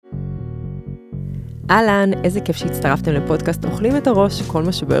אהלן, איזה כיף שהצטרפתם לפודקאסט אוכלים את הראש, כל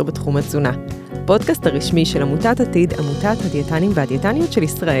מה שבוער בתחום התזונה. פודקאסט הרשמי של עמותת עתיד, עמותת הדיאטנים והדיאטניות של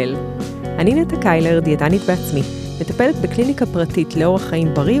ישראל. אני נטע קיילר, דיאטנית בעצמי, מטפלת בקליניקה פרטית לאורח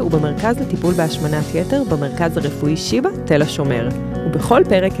חיים בריא ובמרכז לטיפול בהשמנת יתר במרכז הרפואי שיבא, תל השומר. ובכל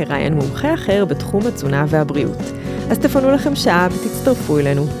פרק הראיין מומחה אחר בתחום התזונה והבריאות. אז תפנו לכם שעה ותצטרפו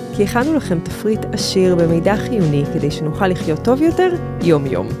אלינו, כי הכנו לכם תפריט עשיר במידע חיוני כדי שנוכל לחיות טוב יותר יום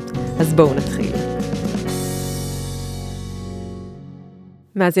יום. אז בואו נתחיל.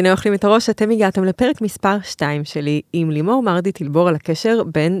 מאזיני אוכלים את הראש, אתם הגעתם לפרק מספר 2 שלי עם לימור מרדי טילבור על הקשר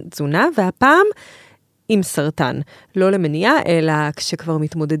בין תזונה, והפעם עם סרטן. לא למניעה, אלא כשכבר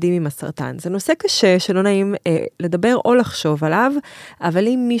מתמודדים עם הסרטן. זה נושא קשה שלא נעים לדבר או לחשוב עליו, אבל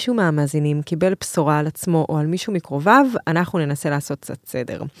אם מישהו מהמאזינים קיבל בשורה על עצמו או על מישהו מקרוביו, אנחנו ננסה לעשות קצת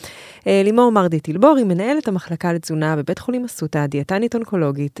סדר. לימור מרדי טילבור היא מנהלת המחלקה לתזונה בבית חולים אסותא, דיאטנית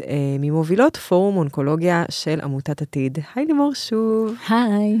אונקולוגית, ממובילות פורום אונקולוגיה של עמותת עתיד. היי לימור שוב.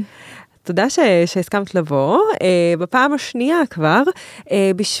 היי. תודה שהסכמת לבוא, בפעם השנייה כבר,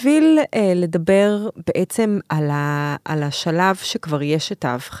 בשביל לדבר בעצם על השלב שכבר יש את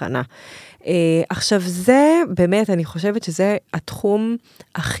ההבחנה. עכשיו זה באמת, אני חושבת שזה התחום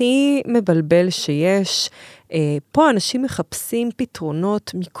הכי מבלבל שיש. פה אנשים מחפשים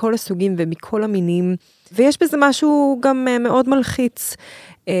פתרונות מכל הסוגים ומכל המינים, ויש בזה משהו גם מאוד מלחיץ.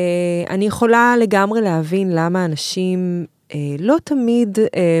 אני יכולה לגמרי להבין למה אנשים לא תמיד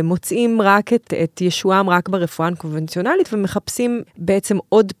מוצאים רק את ישועם רק ברפואה הקונבנציונלית, ומחפשים בעצם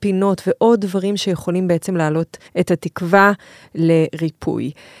עוד פינות ועוד דברים שיכולים בעצם להעלות את התקווה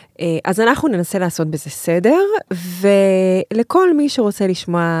לריפוי. אז אנחנו ננסה לעשות בזה סדר, ולכל מי שרוצה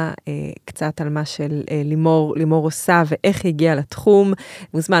לשמוע קצת על מה של לימור עושה ואיך היא הגיעה לתחום,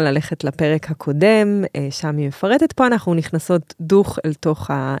 מוזמן ללכת לפרק הקודם, שם היא מפרטת. פה אנחנו נכנסות דוך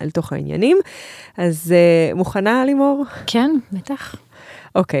אל תוך העניינים. אז מוכנה לימור? כן, בטח.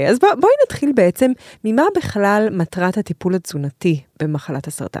 אוקיי, אז בואי נתחיל בעצם ממה בכלל מטרת הטיפול התזונתי במחלת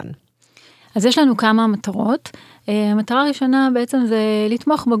הסרטן. אז יש לנו כמה מטרות. המטרה הראשונה בעצם זה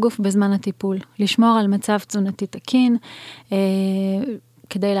לתמוך בגוף בזמן הטיפול, לשמור על מצב תזונתי תקין,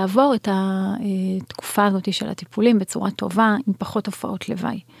 כדי לעבור את התקופה הזאת של הטיפולים בצורה טובה, עם פחות תופעות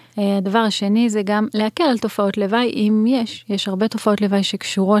לוואי. הדבר השני זה גם להקל על תופעות לוואי, אם יש הרבה תופעות לוואי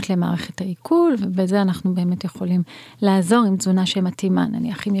שקשורות למערכת העיכול, ובזה אנחנו באמת יכולים לעזור עם תזונה שמתאימה,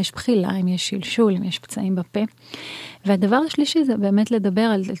 נניח אם יש בחילה, אם יש שלשול, אם יש פצעים בפה. והדבר השלישי זה באמת לדבר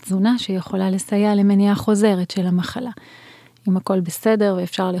על תזונה שיכולה לסייע למניעה חוזרת של המחלה. אם הכל בסדר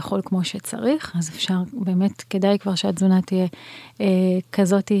ואפשר לאכול כמו שצריך, אז אפשר באמת, כדאי כבר שהתזונה תהיה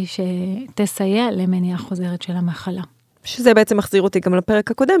כזאת שתסייע למניעה חוזרת של המחלה. שזה בעצם מחזיר אותי גם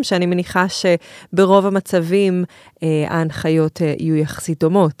לפרק הקודם, שאני מניחה שברוב המצבים ההנחיות יהיו יחסית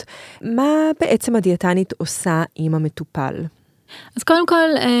דומות. מה בעצם הדיאטנית עושה עם המטופל? אז קודם כל,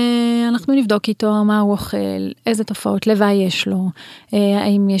 אנחנו נבדוק איתו מה הוא אוכל, איזה תופעות לוואי יש לו,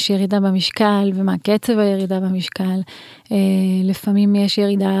 האם יש ירידה במשקל ומה קצב הירידה במשקל. לפעמים יש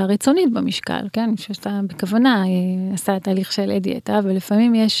ירידה רצונית במשקל, כן? שאתה בכוונה עשה תהליך של דיאטה,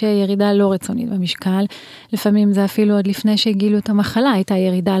 ולפעמים יש ירידה לא רצונית במשקל. לפעמים זה אפילו עוד לפני שהגילו את המחלה, הייתה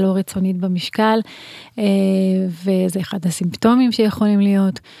ירידה לא רצונית במשקל, וזה אחד הסימפטומים שיכולים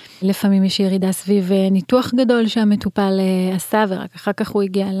להיות. לפעמים יש ירידה סביב ניתוח גדול שהמטופל עשה, ורק אחר כך הוא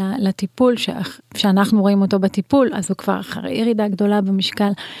הגיע לטיפול, שאנחנו רואים אותו בטיפול, אז הוא כבר אחרי ירידה גדולה במשקל,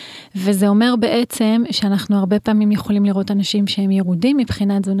 וזה אומר בעצם שאנחנו הרבה פעמים יכולים לראות אנשים שהם ירודים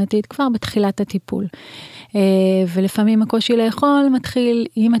מבחינה תזונתית כבר בתחילת הטיפול. ולפעמים הקושי לאכול מתחיל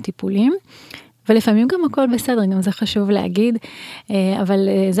עם הטיפולים, ולפעמים גם הכל בסדר, גם זה חשוב להגיד, אבל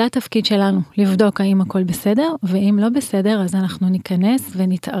זה התפקיד שלנו, לבדוק האם הכל בסדר, ואם לא בסדר, אז אנחנו ניכנס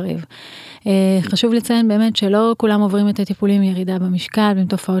ונתערב. חשוב לציין באמת שלא כולם עוברים את הטיפולים ירידה במשקל, עם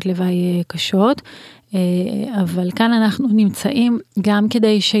תופעות לוואי קשות, אבל כאן אנחנו נמצאים גם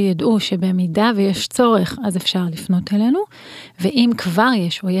כדי שידעו שבמידה ויש צורך, אז אפשר לפנות אלינו, ואם כבר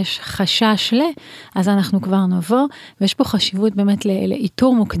יש או יש חשש אז אנחנו כבר נבוא, ויש פה חשיבות באמת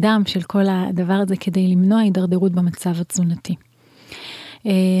לאיתור מוקדם של כל הדבר הזה, כדי למנוע הידרדרות במצב התזונתי.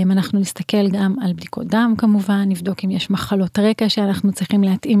 אנחנו נסתכל גם על בדיקות דם כמובן, נבדוק אם יש מחלות רקע שאנחנו צריכים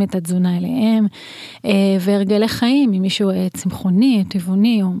להתאים את התזונה אליהם, והרגלי חיים, אם מישהו צמחוני,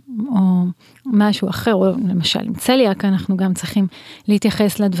 טבעוני או משהו אחר, או למשל עם צליאק, אנחנו גם צריכים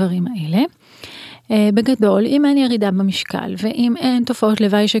להתייחס לדברים האלה. בגדול, אם אין ירידה במשקל, ואם אין תופעות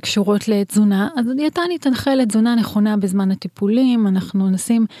לוואי שקשורות לתזונה, אז הדיאטנית תנחה לתזונה נכונה בזמן הטיפולים, אנחנו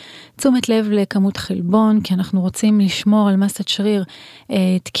נשים תשומת לב לכמות חלבון, כי אנחנו רוצים לשמור על מסת שריר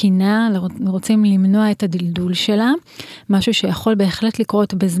תקינה, רוצים למנוע את הדלדול שלה, משהו שיכול בהחלט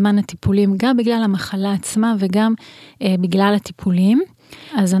לקרות בזמן הטיפולים, גם בגלל המחלה עצמה וגם בגלל הטיפולים.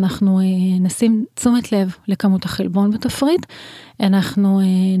 אז אנחנו נשים תשומת לב לכמות החלבון בתפריט, אנחנו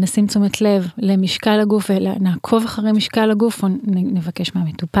נשים תשומת לב למשקל הגוף ונעקוב אחרי משקל הגוף, או נבקש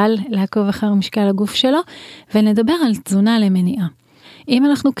מהמטופל לעקוב אחרי משקל הגוף שלו, ונדבר על תזונה למניעה. אם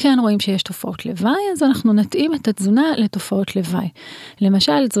אנחנו כן רואים שיש תופעות לוואי, אז אנחנו נתאים את התזונה לתופעות לוואי.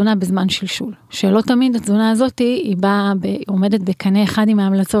 למשל, תזונה בזמן שלשול, שלא תמיד התזונה הזאת היא עומדת בקנה אחד עם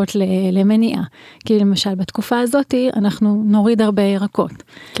ההמלצות למניעה. כי למשל, בתקופה הזאת אנחנו נוריד הרבה ירקות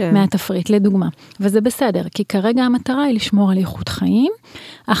מהתפריט, לדוגמה. וזה בסדר, כי כרגע המטרה היא לשמור על איכות חיים,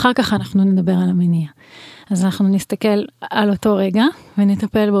 אחר כך אנחנו נדבר על המניעה. אז אנחנו נסתכל על אותו רגע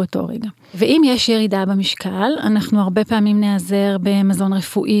ונטפל באותו רגע. ואם יש ירידה במשקל, אנחנו הרבה פעמים נעזר במזון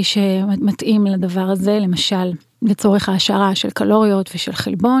רפואי שמתאים לדבר הזה, למשל לצורך ההשערה של קלוריות ושל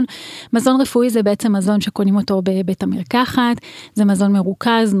חלבון. מזון רפואי זה בעצם מזון שקונים אותו בבית המרקחת, זה מזון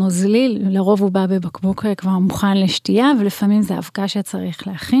מרוכז, נוזלי, לרוב הוא בא בבקבוק כבר מוכן לשתייה, ולפעמים זה אבקה שצריך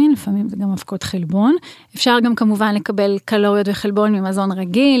להכין, לפעמים זה גם אבקות חלבון. אפשר גם כמובן לקבל קלוריות וחלבון ממזון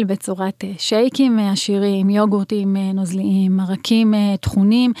רגיל, בצורת שייקים עשירים, יוגורטים נוזליים, מרקים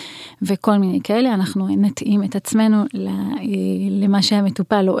תכונים, וכל מיני כאלה. אנחנו נתאים את עצמנו למה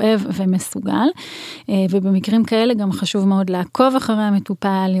שהמטופל אוהב ומסוגל, ובמקרים כאלה גם חשוב מאוד לעקוב אחרי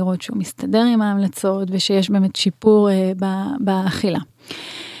המטופל, לראות שהוא מסתדר עם ההמלצות, ושיש באמת שיפור באכילה.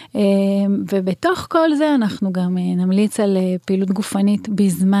 ובתוך כל זה אנחנו גם נמליץ על פעילות גופנית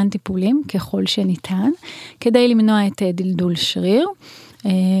בזמן טיפולים, ככל שניתן, כדי למנוע את דלדול שריר.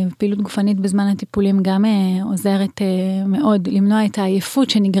 פעילות גופנית בזמן הטיפולים גם עוזרת מאוד למנוע את העייפות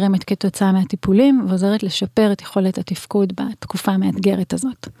שנגרמת כתוצאה מהטיפולים, ועוזרת לשפר את יכולת התפקוד בתקופה המאתגרת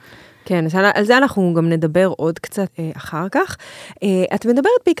הזאת. כן, על זה אנחנו גם נדבר עוד קצת אחר כך. את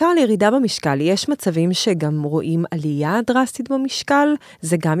מדברת בעיקר על ירידה במשקל. יש מצבים שגם רואים עלייה דרסטית במשקל?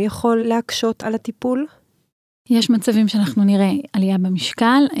 זה גם יכול להקשות על הטיפול? יש מצבים שאנחנו נראה עלייה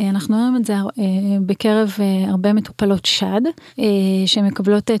במשקל, אנחנו רואים את זה בקרב הרבה מטופלות שד,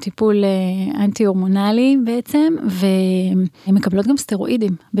 שמקבלות טיפול אנטי-הורמונלי בעצם, והן מקבלות גם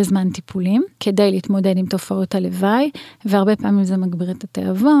סטרואידים בזמן טיפולים, כדי להתמודד עם תופעות הלוואי, והרבה פעמים זה מגביר את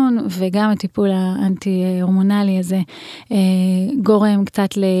התיאבון, וגם הטיפול האנטי-הורמונלי הזה גורם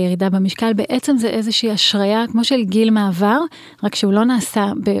קצת לירידה במשקל, בעצם זה איזושהי השריה, כמו של גיל מעבר, רק שהוא לא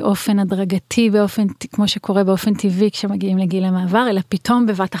נעשה באופן הדרגתי, כמו שקורה באופן טבעי כשמגיעים לגיל המעבר, אלא פתאום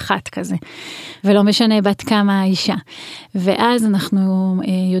בבת אחת כזה, ולא משנה בת כמה האישה. ואז אנחנו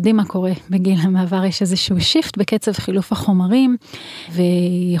יודעים מה קורה בגיל המעבר, יש איזשהו שיפט בקצב חילוף החומרים,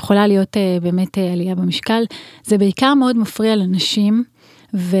 ויכולה להיות באמת עלייה במשקל. זה בעיקר מאוד מפריע לנשים,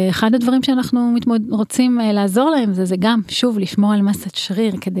 ואחד הדברים שאנחנו רוצים לעזור להם, זה גם, שוב, לשמור על מסת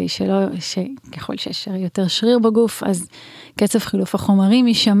שריר, כדי שככל שיש יותר שריר בגוף, אז קצב חילוף החומרים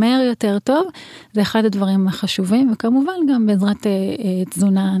יישמר יותר טוב, זה אחד הדברים החשובים, וכמובן גם בעזרת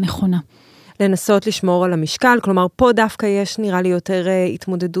תזונה נכונה. לנסות לשמור על המשקל, כלומר פה דווקא יש נראה לי יותר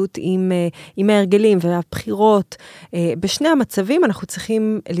התמודדות עם ההרגלים והבחירות. בשני המצבים אנחנו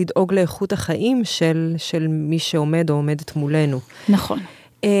צריכים לדאוג לאיכות החיים של מי שעומד או עומדת מולנו. נכון.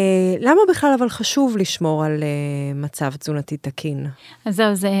 למה בכלל אבל חשוב לשמור על מצב תזונתי תקין? אז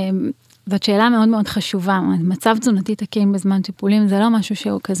זהו, זאת שאלה מאוד מאוד חשובה. מצב תזונתי תקין בזמן טיפולים זה לא משהו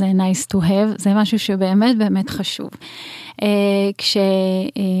שהוא כזה nice to have, זה משהו שבאמת באמת חשוב.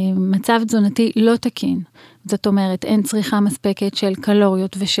 כשמצב תזונתי לא תקין, זאת אומרת אין צריכה מספקת של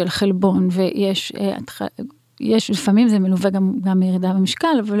קלוריות ושל חלבון, לפעמים זה מלווה גם בירידה במשקל,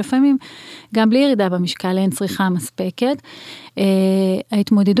 אבל לפעמים גם בלי ירידה במשקל אין צריכה מספקת.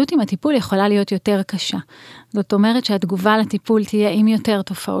 ההתמודדות עם הטיפול יכולה להיות יותר קשה. זאת אומרת שהתגובה לטיפול תהיה עם יותר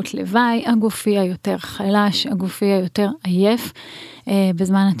תופעות לוואי, הגופי היותר חלש, הגופי היותר עייף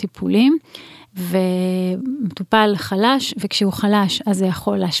בזמן הטיפולים, ומטופל חלש, וכשהוא חלש, אז זה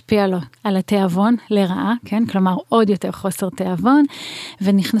יכול להשפיע לו על התיאבון לרעה, כן? כלומר, עוד יותר חוסר תיאבון,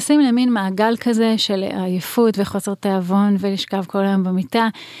 ונכנסים למין מעגל כזה של עייפות וחוסר תיאבון, ולשכב כל היום במיטה,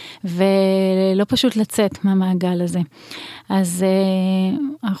 ולא פשוט לצאת מהמעגל הזה. אז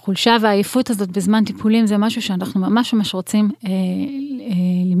החולשה והעייפות הזאת בזמן טיפולים, זה משהו שאנחנו ממש רוצים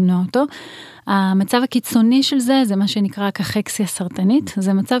למנוע אותו. המצב הקיצוני של זה מה שנקרא קחקסיה סרטנית,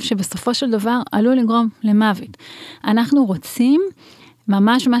 זה מצב שבסופו של דבר עלול לגרום למוות. אנחנו רוצים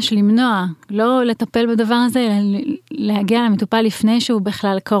ממש למנוע, לא לטפל בדבר הזה, אלא להגיע למטופל לפני שהוא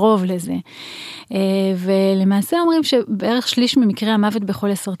בכלל קרוב לזה. ולמעשה אומרים שבערך שליש ממקרי המוות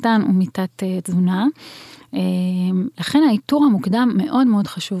בחולי סרטן הוא מיתת תזונה. לכן האיתור המוקדם מאוד מאוד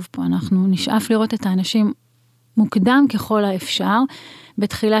חשוב פה. אנחנו נשאף לראות את האנשים מוקדם ככל האפשר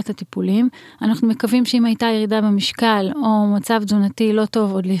בתחילת הטיפולים. אנחנו מקווים שאם הייתה ירידה במשקל או מצב תזונתי לא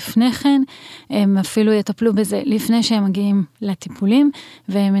טוב עוד לפני כן, הם אפילו יטפלו בזה לפני שהם מגיעים לטיפולים,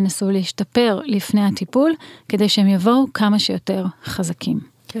 והם ינסו להשתפר לפני הטיפול, כדי שהם יבואו כמה שיותר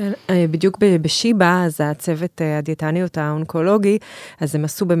חזקים. כן, בדיוק בשיבה, אז הצוות הדיאטניות האונקולוגי, אז הם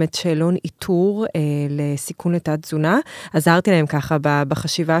עשו באמת שאלון איתור לסיכון לתת תזונה. עזרתי להם ככה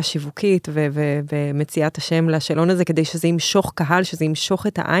בחשיבה השיווקית ומציאת השם לשאלון הזה, כדי שזה ימשוך קהל, שזה ימשוך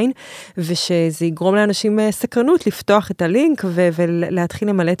את העין, ושזה יגרום לאנשים סקרנות לפתוח את הלינק ולהתחיל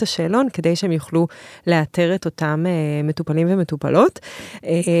למלא את השאלון, כדי שהם יוכלו לאתר את אותם מטופלים ומטופלות.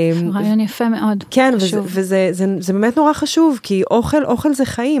 רעיון יפה מאוד. כן, וזה באמת נורא חשוב, כי אוכל זה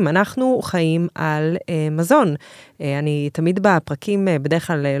חיים, אנחנו חיים על מזון. אני תמיד בפרקים בדרך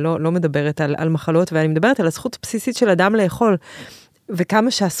כלל לא מדברת על מחלות, ואני מדברת על הזכות הבסיסית של אדם לאכול,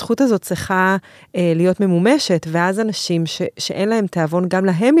 וכמה שהזכות הזאת צריכה להיות ממומשת, ואז אנשים שאין להם תאבון, גם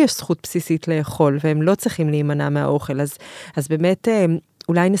להם יש זכות בסיסית לאכול, והם לא צריכים להימנע מהאוכל. אז באמת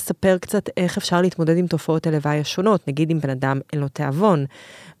אולי נספר קצת איך אפשר להתמודד עם תופעות הלוואי השונות, נגיד אם בן אדם אין לו תאבון,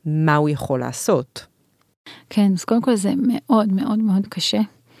 מה הוא יכול לעשות. כן, אז קודם כל זה מאוד מאוד מאוד קשה.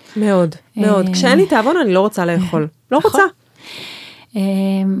 מאוד, מאוד. כשאין לי תאבון אני לא רוצה לאכול. לא רוצה.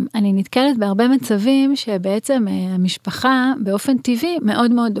 אני נתקלת בהרבה מצבים שבעצם המשפחה באופן טבעי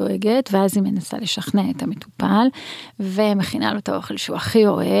מאוד מאוד דואגת, ואז היא מנסה לשכנע את המטופל, ומכינה לו את האוכל שהוא הכי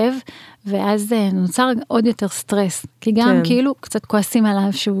אוהב, ואז נוצר עוד יותר סטרס, כי גם כאילו קצת כועסים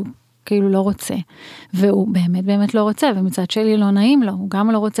עליו שהוא כאילו לא רוצה, והוא באמת באמת לא רוצה, ומצד שלי לא נעים לו, הוא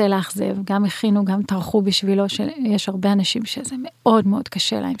גם לא רוצה לאכזב, גם הכינו, גם טרחו בשבילו, שיש הרבה אנשים שזה מאוד מאוד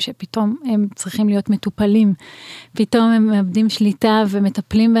קשה להם, שפתאום הם צריכים להיות מטופלים, פתאום הם מאבדים שליטה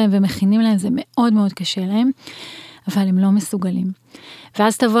ומטפלים בהם ומכינים להם, זה מאוד מאוד קשה להם, אבל הם לא מסוגלים.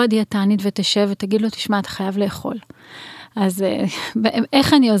 ואז תבוא הדיאטנית ותשב ותגיד לו, תשמע, אתה חייב לאכול. אז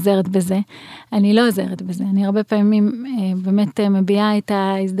איך אני עוזרת בזה? אני לא עוזרת בזה. אני הרבה פעמים באמת מביעה את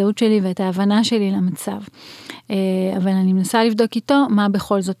ההזדהות שלי ואת ההבנה שלי למצב. אבל אני מנסה לבדוק איתו מה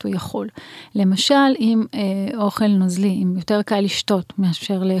בכל זאת הוא יכול. למשל, אם אוכל נוזלי, אם יותר קל לשתות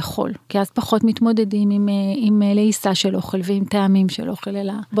מאשר לאכול, כי אז פחות מתמודדים עם לעיסה של אוכל ועם טעמים של אוכל,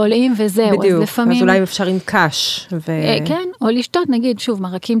 אלא בולעים וזהו. בדיוק, אז לפעמים... אז אולי אפשר עם קש. כן, או לשתות, נגיד, שוב,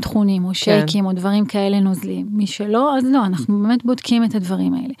 מרקים תכונים, או שייקים, או דברים כאלה נוזליים. מי שלא, אז לא, אנחנו באמת בודקים את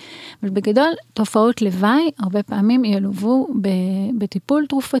הדברים האלה. אבל בגדול, תופעות לוואי, הרבה פעמים ילוו בטיפול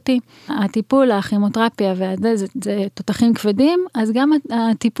תרופתי. הטיפול, הכימותרפיה זה תותחים כבדים, אז גם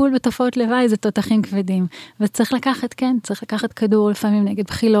הטיפול בתופעות לוואי זה תותחים כבדים. וצריך לקחת, כן, צריך לקחת כדור לפעמים נגד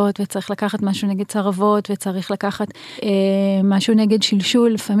בחילות, וצריך לקחת משהו נגד צרבות, וצריך לקחת משהו נגד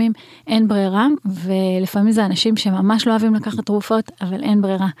שלשול, לפעמים אין ברירה, ולפעמים זה אנשים שממש לא אוהבים לקחת תרופות, אבל אין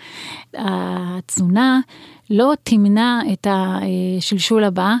ברירה. התזונה לא תמנע את השלשול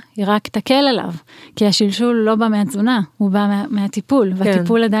הבא, היא רק תקל עליו, כי השלשול לא בא מהתזונה, הוא בא מהטיפול,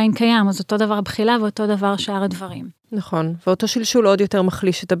 והטיפול עדיין קיים, אז אותו דבר בחילה ואותו דבר שאר הדברים. נכון, ואותו שלשול עוד יותר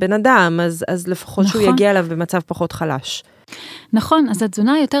מחליש את הבן אדם, אז לפחות שהוא יגיע אליו במצב פחות חלש. נכון, אז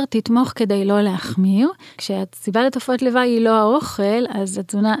התזונה יותר תתמוך כדי לא להחמיר, כשהסיבה לתופעות לוואי היא לא האוכל, אז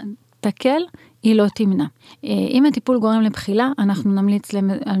התזונה תקל, היא לא תמנע. אם הטיפול גורם לבחילה, אנחנו נמליץ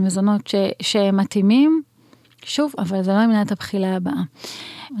על מזונות שמתאימים, שוב, אבל זה לא ימנע את הבחילה הבאה.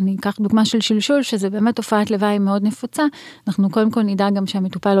 אני אקח דוגמה של שלשול, שזה באמת תופעת לוואי מאוד נפוצה, אנחנו קודם כל נדע גם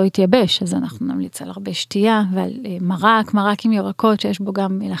שהמטופל לא יתייבש, אז אנחנו נמליץ על הרבה שתייה, ועל מרק עם ירקות, שיש בו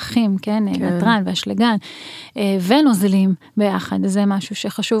גם מלחים, כן, נטרן ואשלגן, ונוזלים ביחד, זה משהו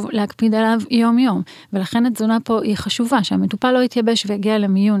שחשוב להקפיד עליו יום יום, ולכן התזונה פה היא חשובה, שהמטופל לא יתייבש ויגיע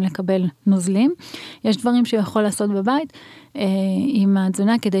למיון לקבל נוזלים, יש דברים שיכול לעשות בבית, עם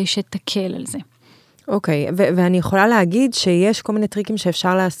התזונה כדי שתקל על זה. אוקיי, ואני יכולה להגיד שיש כל מיני טריקים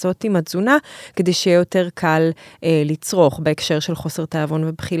שאפשר לעשות עם התזונה, כדי שיהיה יותר קל לצרוך בהקשר של חוסר תאבון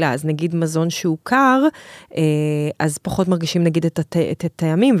ובחילה. אז נגיד מזון שהוא קר, אז פחות מרגישים נגיד את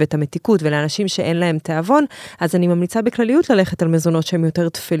הטעמים ואת המתיקות, ולאנשים שאין להם תאבון, אז אני ממליצה בכלליות ללכת על מזונות שהם יותר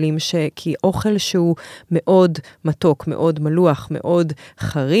תפלים, כי אוכל שהוא מאוד מתוק, מאוד מלוח, מאוד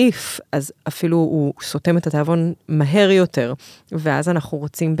חריף, אז אפילו הוא סותם את התאבון מהר יותר, ואז אנחנו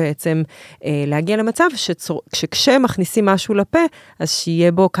רוצים בעצם להגיע למצב שכשמכניסים משהו לפה, אז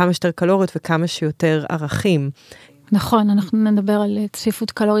שיהיה בו כמה שיותר קלוריות וכמה שיותר ערכים. נכון, אנחנו נדבר על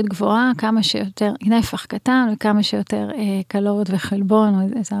צפיפות קלורית גבוהה, כמה שיותר נפח קטן, וכמה שיותר קלוריות וחלבון,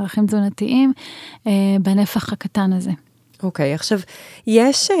 או איזה ערכים תזונתיים, בנפח הקטן הזה. אוקיי, עכשיו,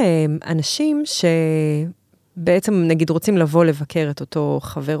 יש אנשים בעצם נגיד רוצים לבוא לבקר את אותו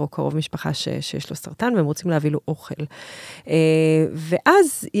חבר או קרוב משפחה שיש לו סרטן, והם רוצים להביא לו אוכל.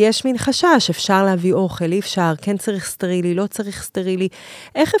 ואז יש מין חשש, אפשר להביא אוכל, אי אפשר, כן צריך סטרילי, לא צריך סטרילי.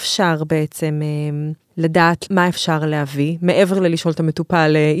 איך אפשר בעצם לדעת מה אפשר להביא, מעבר ללשאול את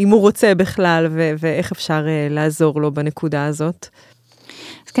המטופל, אם הוא רוצה בכלל, ואיך אפשר לעזור לו בנקודה הזאת?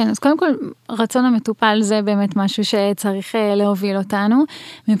 כן, אז קודם כל, רצון המטופל זה באמת משהו שצריך להוביל אותנו.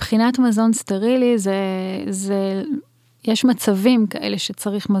 מבחינת מזון סטרילי, יש מצבים כאלה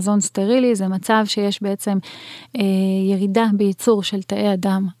שצריך מזון סטרילי, זה מצב שיש בעצם ירידה בייצור של תאי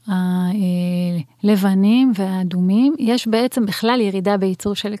הדם הלבנים והאדומים. יש בעצם בכלל ירידה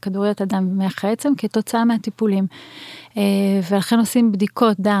בייצור של כדוריות הדם במח העצם כתוצאה מהטיפולים. ולכן עושים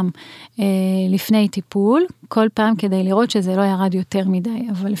בדיקות דם לפני טיפול, כל פעם כדי לראות שזה לא ירד יותר מדי,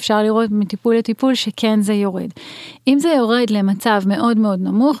 אבל אפשר לראות מטיפול לטיפול שכן זה יורד. אם זה יורד למצב מאוד מאוד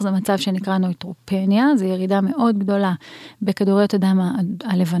נמוך, זה מצב שנקרא נויטרופניה, זה ירידה מאוד גדולה בכדוריות הדם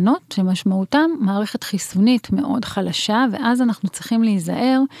הלבנות, שמשמעותם מערכת חיסונית מאוד חלשה, ואז אנחנו צריכים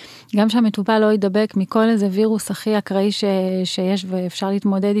להיזהר, גם שהמטופל לא ידבק מכל איזה וירוס הכי אקראי שיש, ואפשר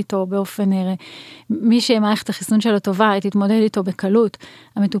להתמודד איתו באופן, מי שמערכת החיסון שלו טובה, תתמודד איתו בקלות,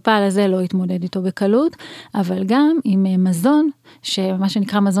 המטופל הזה לא יתמודד איתו בקלות, אבל גם עם מזון, שמה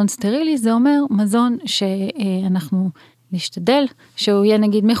שנקרא מזון סטרילי, זה אומר מזון שאנחנו נשתדל, שהוא יהיה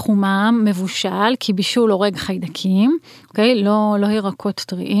נגיד מחומם, מבושל, כי בישול הורג חיידקים, אוקיי? לא ירקות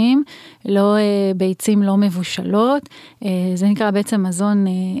טריים, לא ביצים לא מבושלות, זה נקרא בעצם מזון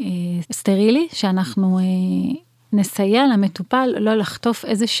סטרילי, שאנחנו נסייע למטופל לא לחטוף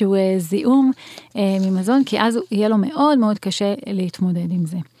איזשהו זיהום ממזון, כי אז יהיה לו מאוד מאוד קשה להתמודד עם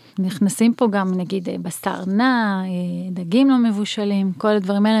זה. נכנסים פה גם נגיד בשר נע, דגים לא מבושלים, כל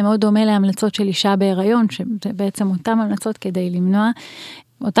הדברים האלה מאוד דומה להמלצות של אישה בהיריון, שזה בעצם אותם המלצות כדי למנוע,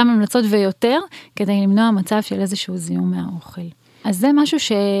 אותם המלצות ויותר, כדי למנוע מצב של איזשהו זיהום מהאוכל. אז זה משהו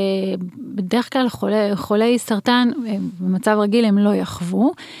שבדרך כלל חולי סרטן במצב רגיל הם לא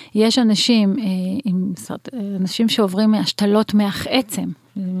יחוו. יש אנשים שעוברים השתלות מח עצם,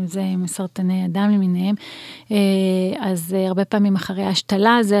 זה מסרטני הדם למיניהם, אז הרבה פעמים אחרי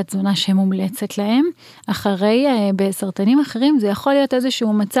ההשתלה זה התזונה שמומלצת להם. אחרי, בסרטנים אחרים זה יכול להיות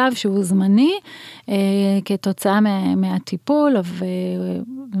איזשהו מצב שהוא זמני, כתוצאה מהטיפול,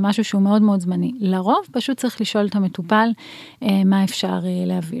 ומשהו שהוא מאוד מאוד זמני. לרוב פשוט צריך לשאול את המטופל מה אפשר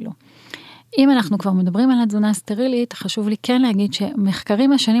להביא לו. אם אנחנו כבר מדברים על התזונה הסטרילית, חשוב לי כן להגיד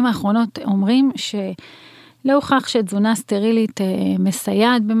שמחקרים השנים האחרונות אומרים לא הוכח שתזונה סטרילית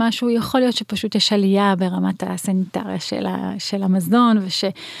מסייעת במשהו, יכול להיות שפשוט יש עלייה ברמת הסניטריה של המזון,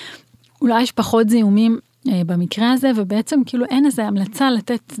 ושאולי יש פחות זיהומים במקרה הזה, ובעצם כאילו אין איזו המלצה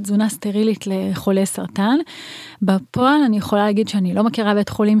לתת תזונה סטרילית לחולי סרטן. בפועל אני יכולה להגיד שאני לא מכירה בית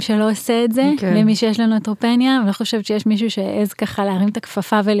חולים שלא עושה את זה, למי שיש לנו נויטרופניה, ואני לא חושבת שיש מישהו שעז ככה להרים את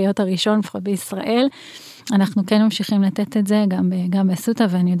הכפפה ולהיות הראשון, לפחות בישראל. אנחנו כן ממשיכים לתת את זה, גם באסותא,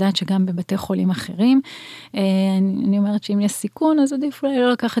 ואני יודעת שגם בבתי חולים אחרים. אני אומרת שאם יש סיכון, אז עדיף אולי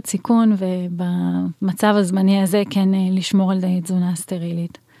לא לקחת סיכון, ובמצב הזמני הזה כן לשמור על תזונה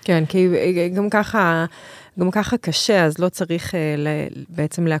סטרילית. כן, כי גם ככה קשה, אז לא צריך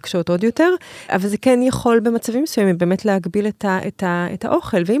בעצם להקשות עוד יותר, אבל זה כן יכול במצבים מסוימים באמת להגביל את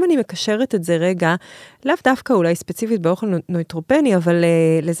האוכל, ואם אני מקשרת את זה רגע, לאו דווקא אולי ספציפית באוכל נויטרופני, אבל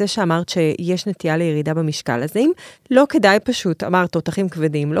לזה שאמרת שיש נטייה לירידה במשקל, אז אם לא כדאי פשוט, אמרת תותחים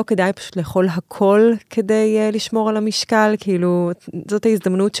כבדים, לא כדאי פשוט לאכול הכל כדי לשמור על המשקל, כאילו זאת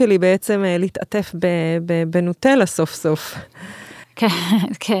ההזדמנות שלי בעצם להתעטף בנוטלה סוף סוף.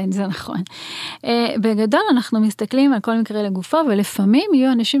 כן, זה נכון. בגדול אנחנו מסתכלים על כל מקרה לגופו, ולפעמים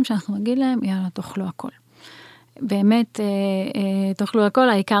יהיו אנשים שאנחנו נגיד להם, יאללה, תאכלו הכל. באמת, תאכלו הכל,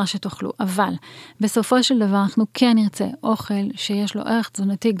 העיקר שתאכלו. אבל בסופו של דבר אנחנו כן נרצה אוכל שיש לו ערך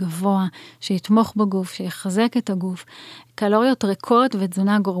תזונתי גבוה, שיתמוך בגוף, שיחזק את הגוף. קלוריות ריקות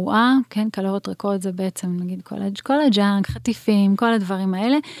ותזונה גרועה, כן, קלוריות ריקות זה בעצם נגיד כל הג'אנק, חטיפים, כל הדברים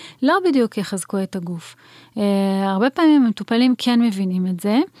האלה, לא בדיוק יחזקו את הגוף. הרבה פעמים המטופלים כן מבינים את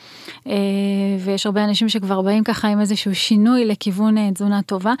זה, ויש הרבה אנשים שכבר באים ככה עם איזשהו שינוי לכיוון תזונה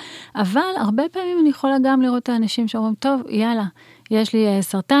טובה, אבל הרבה פעמים אני יכולה גם לראות את האנשים שאומרים, טוב, יאללה, יש לי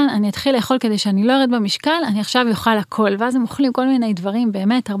סרטן, אני אתחיל לאכול כדי שאני לא ארד במשקל, אני עכשיו אוכל הכל, ואז הם אוכלים כל מיני דברים,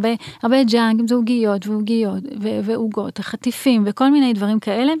 באמת, הרבה ג'אנק, עם זוגיות ועוגיות, ועוגות, חטיפים, וכל מיני דברים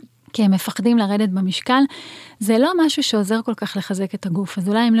כאלה, כי הם מפחדים לרדת במשקל, זה לא משהו שעוזר כל כך לחזק את הגוף, אז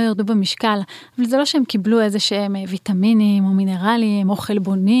אולי הם לא ירדו במשקל, אבל זה לא שהם קיבלו איזה שהם ויטמינים או מינרלים או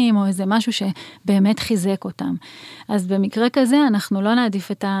חלבונים או איזה משהו שבאמת חיזק אותם. אז במקרה כזה אנחנו לא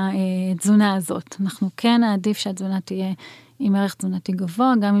נעדיף את התזונה הזאת, אנחנו כן נעדיף שהתזונה תהיה עם ערך תזונתי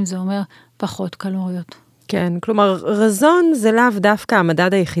גבוה, גם אם זה אומר פחות קלוריות. כן, כלומר, רזון זה לאו דווקא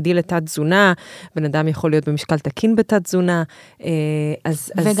המדד היחידי לתת תזונה, בן אדם יכול להיות במשקל תקין בתת תזונה,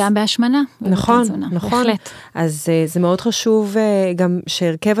 וגם בהשמנה. נכון, נכון. אז זה מאוד חשוב גם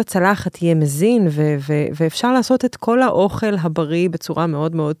שהרכב הצלחת יהיה מזין, ואפשר לעשות את כל האוכל הבריא בצורה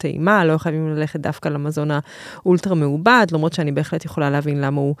מאוד מאוד טעימה, לא חייבים ללכת דווקא למזון האולטרה מעובד, למרות שאני בהחלט יכולה להבין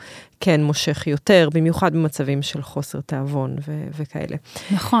למה הוא כן מושך יותר, במיוחד במצבים של חוסר תאבון וכאלה.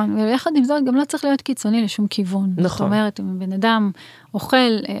 נכון, ויחד עם זאת גם לא צריך להיות קיצוני לשום כיוון. נכון. זאת אומרת, אם בן אדם אוכל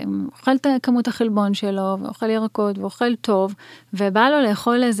את כמות החלבון שלו, ואוכל ירקות, ואוכל טוב, ובא לו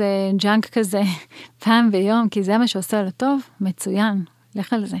לאכול איזה ג'אנק כזה פעם ביום, כי זה מה שעושה לו טוב, מצוין,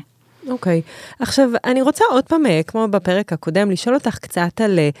 לך על זה. אוקיי. עכשיו, אני רוצה עוד פעם, כמו בפרק הקודם, לשאול אותך קצת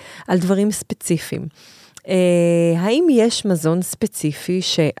על דברים ספציפיים. האם יש מזון ספציפי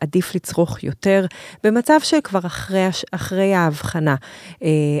שעדיף לצרוך יותר במצב שכבר אחרי ההבחנה?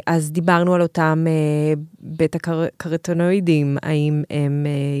 אז דיברנו על אותם בטא-קרוטינואידים, האם הם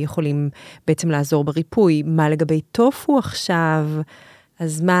יכולים בעצם לעזור בריפוי? מה לגבי טופו עכשיו?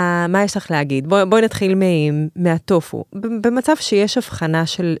 אז מה יש לך להגיד? בואי נתחיל מהטופו. במצב שיש הבחנה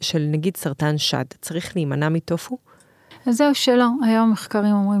של נגיד סרטן שד, צריך להימנע מטופו? אז זהו שלא, היום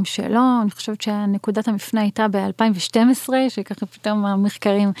מחקרים אומרים שלא, אני חושבת שהנקודת המפנה הייתה ב-2012, שככה פתאום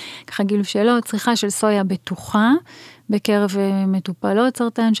המחקרים ככה גילו שלא, צריכה של סויה בטוחה, בקרב מטופלות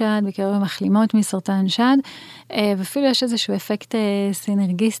סרטן שד, בקרב מחלימות מסרטן שד, ואפילו יש איזשהו אפקט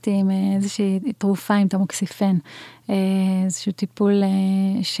סינרגיסטי עם איזושהי תרופה עם תמוקסיפן, איזשהו טיפול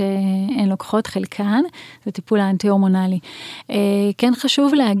שהן לוקחות חלקן, זה טיפול האנטי-הורמונלי. כן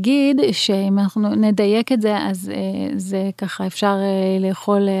חשוב להגיד שאם אנחנו נדייק את זה, אז זה ככה אפשר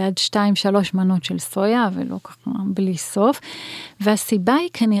לאכול עד 2-3 מנות של סויה, ולא ככה בלי סוף, והסיבה היא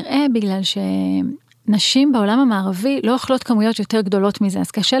כנראה בגלל נשים בעולם המערבי לא אוכלות כמויות יותר גדולות מזה,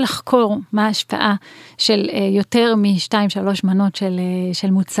 אז קשה לחקור מה ההשפעה של יותר מ-2-3 מנות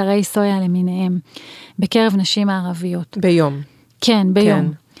של מוצרי סויה למיניהם, בקרב נשים הערביות. ביום. כן,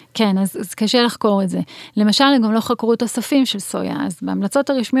 ביום. כן, אז קשה לחקור את זה. למשל, גם לא חקרו תוספים של סויה, אז בהמלצות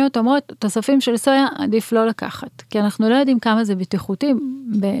הרשמיות אומרות, תוספים של סויה עדיף לא לקחת, כי אנחנו לא יודעים כמה זה בטיחותי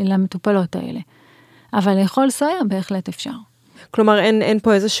למטופלות האלה. אבל לאכול סויה בהחלט אפשר. כלומר, אין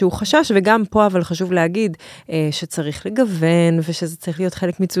פה איזשהו חשש, וגם פה אבל חשוב להגיד שצריך לגוון, ושזה צריך להיות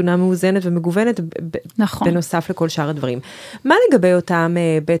חלק מתזונה מאוזנת ומגוונת, נכון. בנוסף לכל שאר הדברים. מה לגבי אותם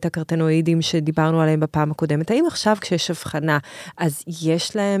בטא-קרוטינואידים שדיברנו עליהם בפעם הקודמת? האם עכשיו כשיש הבחנה, אז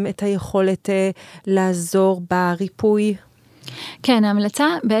יש להם את היכולת לעזור בריפוי? כן, ההמלצה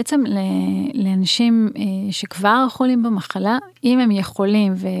בעצם לאנשים שכבר חולים במחלה, אם הם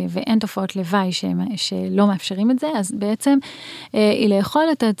יכולים ואין תופעות לוואי שלא מאפשרים את זה, אז בעצם היא לאכול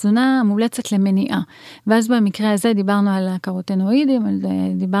את התזונה המומלצת למניעה. ואז במקרה הזה דיברנו על הקרוטינואידים,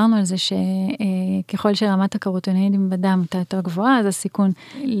 דיברנו על זה שככל שרמת הקרוטינואידים בדם הייתה יותר גבוהה, אז הסיכון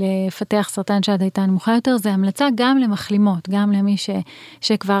לפתח סרטן שד הייתה נמוכה יותר, זה המלצה גם למחלימות, גם למי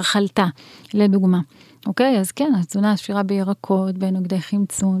שכבר חלתה, לדוגמה. אוקיי, אז כן, התזונה עשירה בירקות, בנוגדי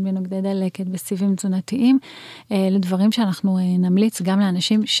חמצון, בנוגדי דלקת, בסיבים תזונתיים, לדברים שאנחנו נמליץ גם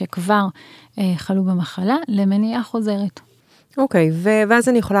לאנשים שכבר חלו במחלה, למניעה חוזרת. אוקיי, ואז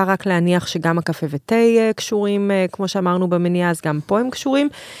אני יכולה רק להניח שגם הקפה ותה קשורים, כמו שאמרנו במניעה, אז גם פה הם קשורים.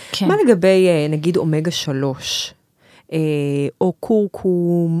 כן. מה לגבי, נגיד, אומגה 3? או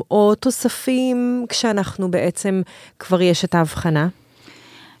קורקום, או תוספים, כשאנחנו בעצם כבר יש את ההבחנה?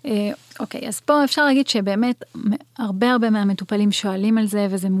 אוקיי, אז פה אפשר להגיד שבאמת הרבה מהמטופלים שואלים על זה,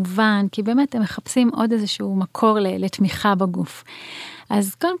 וזה מובן, כי באמת הם מחפשים עוד איזשהו מקור לתמיכה בגוף.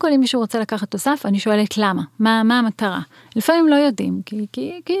 אז קודם כל, אם מישהו רוצה לקחת תוסף, אני שואלת למה? מה המטרה? לפעמים לא יודעים,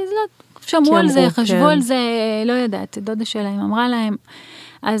 כי זה לא, שמעו על זה, חשבו על זה, לא יודעת, דודה שלהם אמרה להם.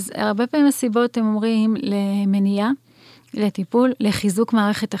 אז הרבה פעמים הסיבות הם אומרים למניעה, לטיפול, לחיזוק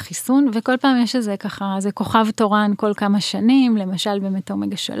מערכת החיסון, וכל פעם יש איזה ככה, זה כוכב תורן כל כמה שנים, למשל באמת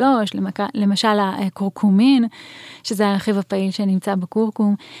אומגה 3, למשל הקורקומין, שזה הרכיב הפעיל שנמצא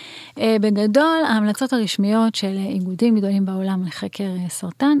בקורקום. בגדול, ההמלצות הרשמיות של איגודים גדולים בעולם לחקר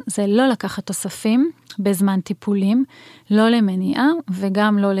סרטן, זה לא לקחת תוספים, בזמן טיפולים, לא למניעה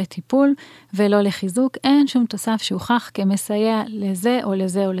וגם לא לטיפול ולא לחיזוק, אין שום תוסף שהוכח כמסייע לזה או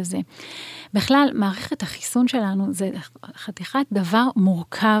לזה או לזה. בכלל, מערכת החיסון שלנו זה חתיכת דבר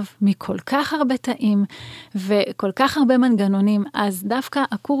מורכב מכל כך הרבה תאים וכל כך הרבה מנגנונים, אז דווקא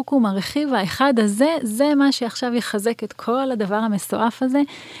הקורקום, הרכיב האחד הזה, זה מה שעכשיו יחזק את כל הדבר המסועף הזה.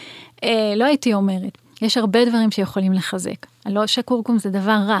 לא הייתי אומרת. יש הרבה דברים שיכולים לחזק. לא שקורקום זה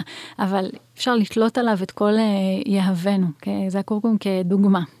דבר רע, אבל אפשר לתלות עליו את כל יהבנו. זה הקורקום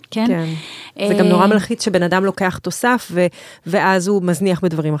כדוגמה, כן? כן. זה גם נורא מלחיץ שבן אדם לוקח תוסף, ואז הוא מזניח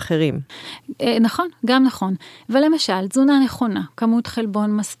בדברים אחרים. נכון, גם נכון. ולמשל, תזונה נכונה, כמות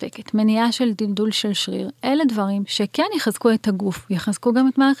חלבון מספקת, מניעה של דלדול של שריר, אלה דברים שכן יחזקו את הגוף, יחזקו גם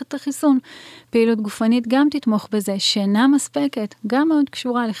את מערכת החיסון. פעילות גופנית גם תתמוך בזה, שינה מספקת, גם מאוד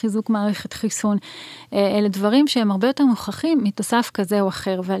קשורה לחיזוק מערכת חיסון. אלה דברים שהם הרבה יותר מוכחים מתוסף כזה או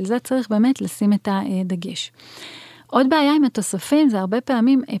אחר, ועל זה צריך באמת לשים את הדגש. עוד בעיה עם התוספים זה הרבה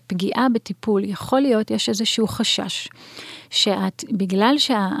פעמים פגיעה בטיפול. יכול להיות, יש איזשהו חשש, בגלל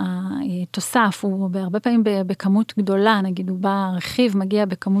שהתוסף הוא הרבה פעמים בכמות גדולה, נגיד הוא ברכיב מגיע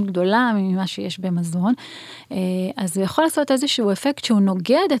בכמות גדולה ממה שיש במזון, אז הוא יכול לעשות איזשהו אפקט שהוא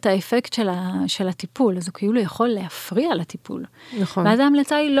נוגד את האפקט של הטיפול, אז הוא כאילו יכול להפריע לטיפול. נכון. ואז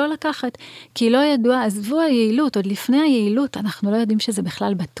ההמלצה היא לא לקחת, כי לא ידוע, עזבו היעילות, עוד לפני היעילות, אנחנו לא יודעים שזה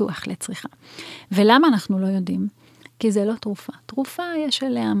בכלל בטוח לצריכה. ולמה אנחנו לא יודעים? כי זה לא תרופה. תרופה יש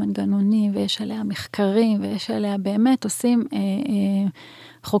עליה מנגנונים, ויש עליה מחקרים, ויש עליה באמת עושים,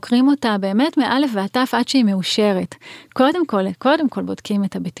 חוקרים אותה באמת מאלף ועד תף עד שהיא מאושרת. קודם כל בודקים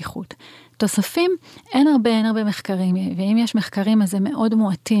את הבטיחות. תוספים, אין הרבה מחקרים, ואם יש מחקרים אז זה מאוד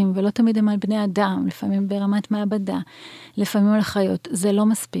מועטים, ולא תמיד הם על בני אדם, לפעמים ברמת מעבדה, לפעמים על חיות, זה לא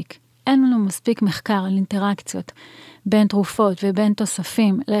מספיק. אין לנו מספיק מחקר על אינטראקציות בין תרופות ובין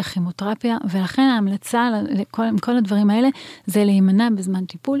תוספים לכימותרפיה, ולכן ההמלצה לכל הדברים האלה זה להימנע בזמן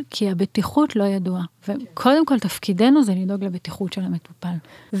טיפול, כי הבטיחות לא ידועה. וקודם כל תפקידנו זה לדאוג לבטיחות של המטופל.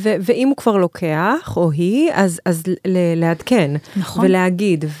 ואם הוא כבר לוקח, או היא, אז לעדכן. נכון.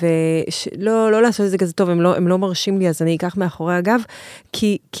 ולהגיד, ולא לעשות את זה כזה טוב, הם לא מרשים לי, אז אני אקח מאחורי הגב,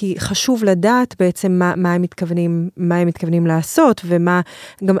 כי חשוב לדעת בעצם מה הם מתכוונים לעשות, ומה,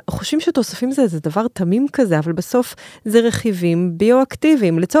 גם חושבים שתוספים זה דבר תמים כזה, אבל בסוף זה רכיבים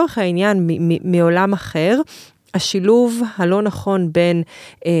ביואקטיביים. לצורך העניין, מעולם אחר, השילוב הלא נכון בין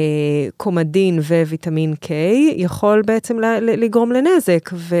קומדין וויטמין K יכול בעצם לגרום לנזק,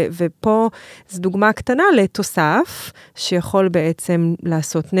 ופה זו דוגמה קטנה לתוסף שיכול בעצם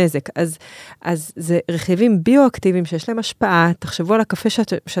לעשות נזק. אז זה רכיבים ביואקטיביים שיש להם השפעה, תחשבו על הקפה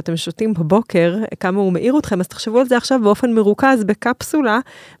שאתם שותים בבוקר, כמה הוא מאיר אתכם, אז תחשבו על זה עכשיו באופן מרוכז בקפסולה,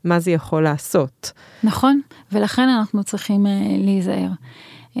 מה זה יכול לעשות. נכון, ולכן אנחנו צריכים להיזהר.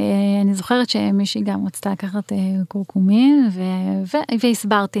 אני זוכרת שמישהי גם רצתה לקחת קורקומין,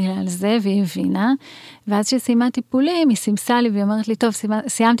 והסברתי על זה, והיא הבינה, ואז שסיימה טיפולים, היא סימסה לי, והיא אומרת לי, טוב,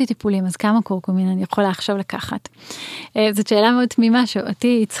 סיימתי טיפולים, אז כמה קורקומין אני יכולה עכשיו לקחת? זאת שאלה מאוד תמימה,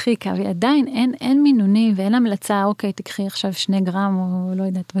 שאותי הצחיקה, ועדיין אין מינונים, ואין המלצה, אוקיי, תקחי עכשיו 2 גרם, או לא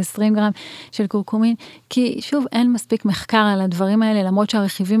יודעת, 20 גרם של קורקומין, כי שוב, אין מספיק מחקר על הדברים האלה, למרות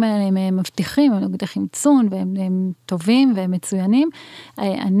שהרכיבים האלה הם מבטיחים, הם נוגדי חמצון, והם טובים, והם מצוינים,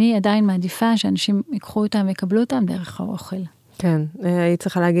 אני עדיין מעדיפה שאנשים ייקחו אותם ויקבלו אותם דרך האוכל. כן, היא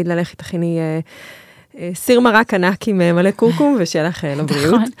צריכה להגיד ללכת תכיני סיר מרק ענק עם מלא קורקום, ושיהיה לך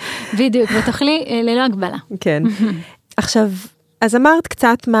לבריאות. נכון, בדיוק, ותאכלי ללא הגבלה. כן. עכשיו, אז אמרת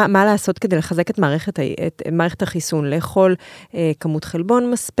קצת מה לעשות כדי לחזק את מערכת החיסון, לאכול כמות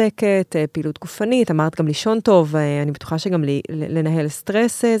חלבון מספקת, פעילות גופנית, אמרת גם לישון טוב, אני בטוחה שגם לנהל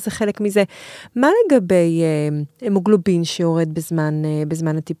סטרס זה חלק מזה. מה לגבי המוגלובין שיורד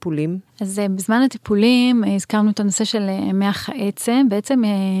בזמן הטיפולים? אז בזמן הטיפולים הזכרנו את הנושא של מח העצם, בעצם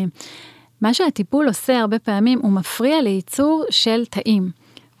מה שהטיפול עושה הרבה פעמים, הוא מפריע לייצור של תאים.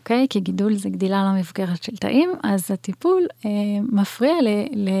 אוקיי? כי גידול זה גדילה לא מבגרת של תאים, אז הטיפול מפריע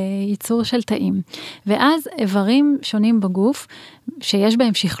לייצור של תאים. ואז איברים שונים בגוף, שיש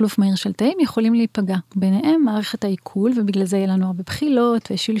בהם שחלוף מהיר של תאים, יכולים להיפגע. ביניהם מערכת העיכול, ובגלל זה יהיה לנו הרבה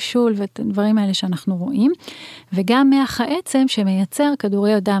בחילות ושלשול, ודברים האלה שאנחנו רואים. וגם מח העצם שמייצר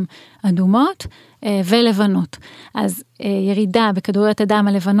כדורי דם אדומות, ולבנות. אז ירידה בכדוריות הדם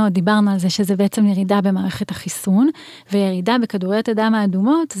הלבנות, דיברנו על זה שזה בעצם ירידה במערכת החיסון, וירידה בכדוריות הדם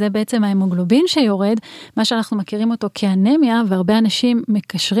האדומות, זה בעצם ההמוגלובין שיורד, מה שאנחנו מכירים אותו כאנמיה, והרבה אנשים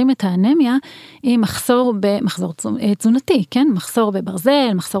מקשרים את האנמיה עם מחסור תזונתי, כן? מחסור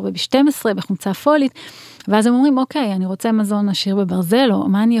בברזל, מחסור ב-12, בחומצה פולית, ואז הם אומרים, אוקיי, אני רוצה מזון עשיר בברזל, או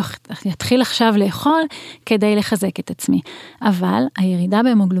מה אני אתחיל עכשיו לאכול כדי לחזק את עצמי. אבל הירידה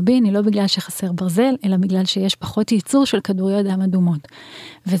בהמוגלובין היא לא בגלל שחסר ברזל, אלא בגלל שיש פחות ייצור של כדוריות דם אדומות.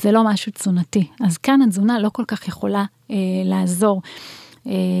 וזה לא משהו תזונתי. אז כאן התזונה לא כל כך יכולה לעזור.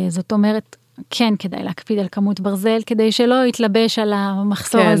 זאת אומרת, כן, כדאי להקפיד על כמות ברזל, כדי שלא יתלבש על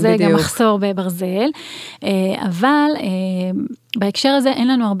המחסור הזה, בדיוק. גם מחסור בברזל, אבל בהקשר הזה אין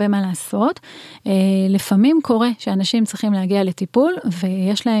לנו הרבה מה לעשות. לפעמים קורה שאנשים צריכים להגיע לטיפול,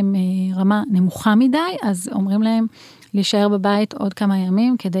 ויש להם רמה נמוכה מדי, אז אומרים להם להישאר בבית עוד כמה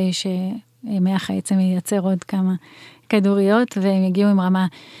ימים, כדי שמח העצם ייצר עוד כמה כדוריות, והם יגיעו עם רמה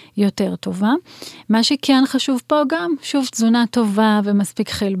יותר טובה. מה שכן חשוב פה גם, שוב תזונה טובה ומספיק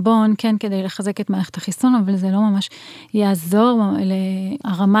חלבון, כן, כדי לחזק את מערכת החיסון, אבל זה לא ממש יעזור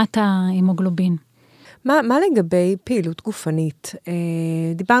לרמת ההמוגלובין. מה לגבי פעילות גופנית?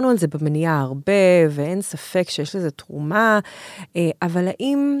 דיברנו על זה במניעה הרבה, ואין ספק שיש לזה תרומה, אבל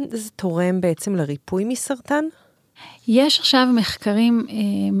האם זה תורם בעצם לריפוי מסרטן? יש עכשיו מחקרים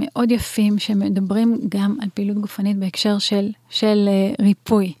מאוד יפים שמדברים גם על פעילות גופנית בהקשר של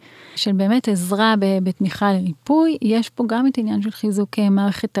ריפוי, של באמת עזרה בתמיכה לריפוי. יש פה גם את עניין של חיזוק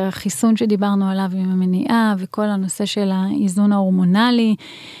מערכת החיסון שדיברנו עליו עם המניעה, וכל הנושא של האיזון ההורמונלי,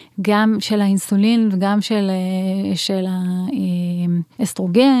 גם של האינסולין וגם של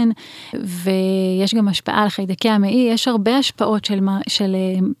האסטרוגן, ויש גם השפעה על חיידקי המעי, יש הרבה השפעות של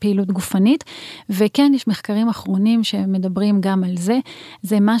פעילות גופנית, וכן יש מחקרים אחרונים שמדברים גם על זה.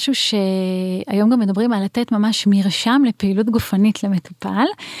 זה משהו שהיום גם מדברים על לתת ממש מרשם לפעילות גופנית למטופל,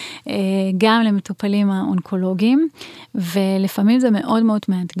 גם למטופלים האונקולוגיים, ולפעמים זה מאוד מאוד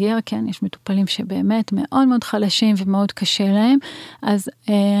מאתגר, כן, יש מטופלים שבאמת מאוד מאוד חלשים ומאוד קשה להם, אז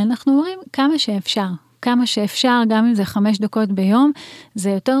אנחנו אומרים כמה שאפשר, גם אם זה 5 דקות ביום, זה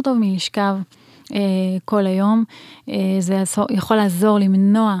יותר טוב מלשכב כל היום. זה יכול לעזור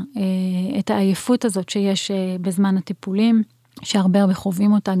למנוע את העייפות הזאת שיש בזמן הטיפולים, שהרבה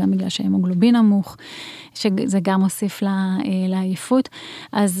חווים אותה, גם בגלל שההמוגלובין נמוך, שזה גם מוסיף לעייפות.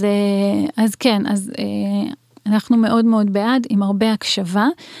 אז כן, אנחנו מאוד מאוד בעד, עם הרבה הקשבה.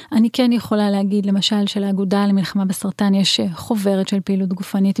 אני כן יכולה להגיד, למשל, של האגודה למלחמה בסרטן, יש חוברת של פעילות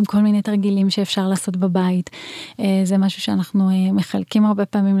גופנית, עם כל מיני תרגילים שאפשר לעשות בבית. זה משהו שאנחנו מחלקים הרבה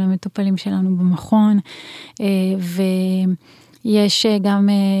פעמים למטופלים שלנו במכון, יש גם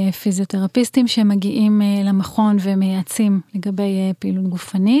פיזיותרפיסטים שמגיעים למכון ומייעצים לגבי פעילות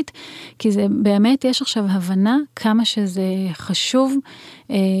גופנית, כי זה באמת יש עכשיו הבנה כמה שזה חשוב,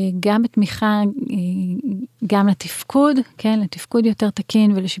 גם בתמיכה, גם לתפקוד, כן, לתפקוד יותר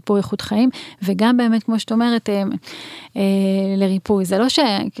תקין ולשיפור איכות חיים, וגם באמת, כמו שאת אומרת, לריפוי. זה לא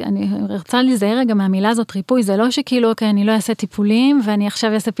אני רוצה להיזהר רגע מהמילה הזאת, ריפוי, זה לא שכאילו, אוקיי, אני לא אעשה טיפולים, ואני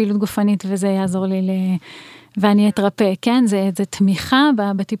עכשיו אעשה פעילות גופנית, וזה יעזור לי ואני אתרפא, כן? זה תמיכה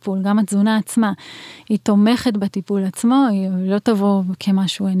בטיפול, גם התזונה עצמה, היא תומכת בטיפול עצמו, היא לא תבוא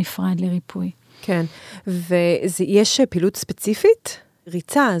כמשהו נפרד לריפוי. כן, ויש פעילות ספציפית?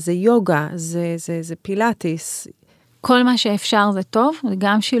 ריצה, זה יוגה, זה פילאטיס. כל מה שאפשר זה טוב, זה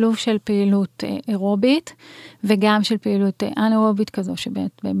גם שילוב של פעילות אירובית, וגם של פעילות אנאירובית כזו,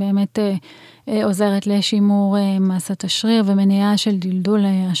 שבאמת עוזרת לשימור מסת השריר, ומניעה של דלדול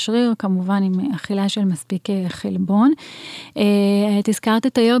השריר, כמובן עם אכילה של מספיק חלבון. תזכרת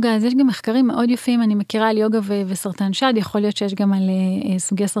את היוגה, אז יש גם מחקרים מאוד יפים, אני מכירה על יוגה וסרטן שד, יכול להיות שיש גם על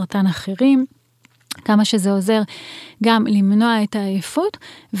סוגי סרטן אחרים, כמה שזה עוזר גם למנוע את העייפות,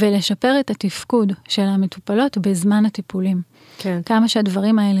 ולשפר את התפקוד של המטופלות בזמן הטיפולים. כן. כמה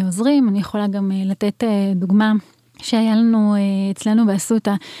שהדברים האלה עוזרים, אני יכולה גם לתת דוגמה, שהיה לנו אצלנו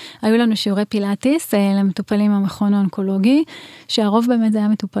באסותא, היו לנו שיעורי פילאטיס למטופלים המכון האונקולוגי, שהרוב באמת זה היה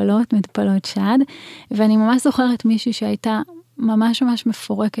מטופלות שד, ואני ממש זוכרת מישהי שהייתה ממש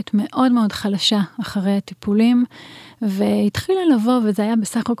מפורקת, מאוד מאוד חלשה אחרי הטיפולים, והתחילה לבוא, וזה היה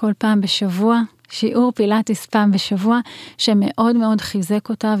בסך הכל פעם בשבוע, שיעור פילאטיס פעם בשבוע, שמאוד מאוד חיזק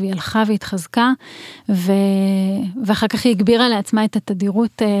אותה, והיא הלכה והתחזקה, ואחר כך היא הגבירה לעצמה את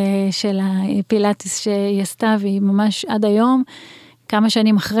התדירות של הפילאטיס שהיא עשתה, והיא ממש עד היום, כמה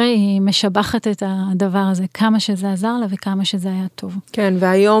שנים אחרי, היא משבחת את הדבר הזה, כמה שזה עזר לה וכמה שזה היה טוב. כן,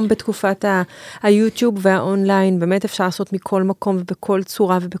 והיום בתקופת היוטיוב והאונליין, באמת אפשר לעשות מכל מקום ובכל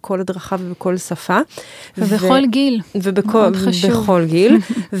צורה ובכל הדרכה ובכל שפה. ובכל גיל. ובכל גיל.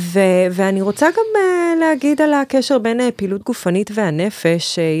 ואני רוצה גם להגיד על הקשר בין פעילות גופנית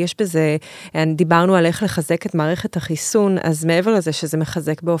והנפש, יש בזה, דיברנו על איך לחזק את מערכת החיסון, אז מעבר לזה שזה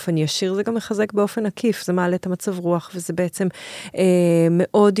מחזק באופן ישיר, זה גם מחזק באופן עקיף, זה מעלה את המצב רוח, וזה בעצם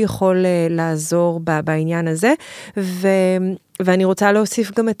מאוד יכול לעזור בעניין הזה, ואני רוצה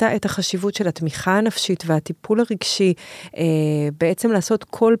להוסיף גם את החשיבות של התמיכה הנפשית והטיפול הרגשי, בעצם לעשות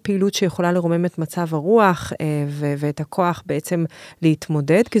כל פעילות שיכולה לרומם את מצב הרוח, ואת הכוח בעצם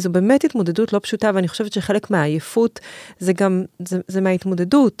להתמודד, כי זו באמת התמודדות לא פשוטה, ואני חושבת שחלק מהעייפות זה גם, זה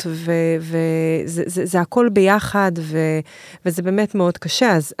מההתמודדות, וזה הכל ביחד, וזה באמת מאוד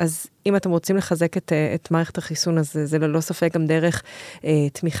קשה, אז אם אתם רוצים לחזק את מערכת החיסון, אז זה ללא ספק גם דרך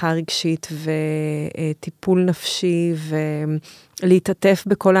תמיכה רגשית וטיפול נפשי, ולהתעטף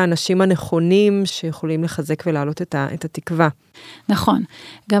בכל האנשים הנכונים שיכולים לחזק ולהעלות את התקווה. נכון.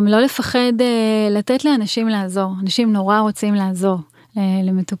 גם לא לפחד לתת לאנשים לעזור. אנשים נורא רוצים לעזור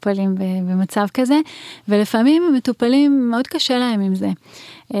למטופלים במצב כזה, ולפעמים המטופלים מאוד קשה להם עם זה.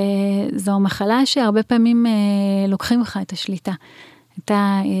 זו מחלה שהרבה פעמים לוקחים לך את השליטה.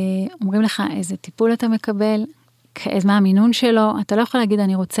 אומרים לך איזה טיפול אתה מקבל, מה המינון שלו, אתה לא יכול להגיד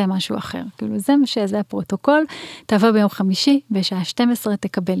אני רוצה משהו אחר. כאילו זה הפרוטוקול, תבוא ביום חמישי, בשעה 12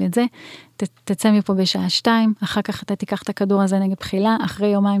 תקבל את זה, תצא מפה בשעה 2, אחר כך אתה תיקח את הכדור הזה נגד בחילה, אחרי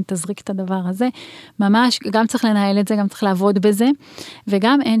יומיים תזריק את הדבר הזה, ממש גם צריך לנהל את זה, גם צריך לעבוד בזה,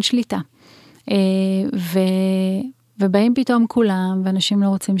 וגם אין שליטה. ובאים פתאום כולם, ואנשים לא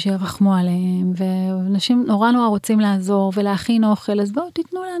רוצים שירחמו עליהם, ואנשים נורא רוצים לעזור ולהכין אוכל, אז בואו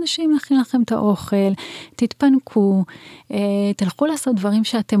תיתנו לאנשים להכין לכם את האוכל, תתפנקו, תלכו לעשות דברים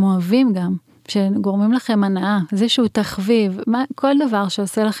שאתם אוהבים גם, שגורמים לכם הנאה, זה שהוא תחביב, כל דבר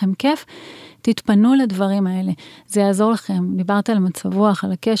שעושה לכם כיף, תתפנו לדברים האלה, זה יעזור לכם. דיברת על מצב רוח,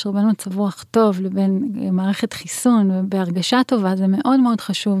 על הקשר בין מצב רוח טוב לבין מערכת חיסון, ובהרגשה טובה, זה מאוד מאוד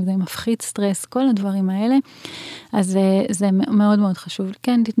חשוב, זה מפחית סטרס, כל הדברים האלה, אז זה מאוד מאוד חשוב.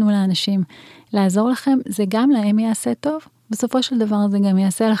 כן, תיתנו לאנשים לעזור לכם, זה גם להם יעשה טוב, בסופו של דבר זה גם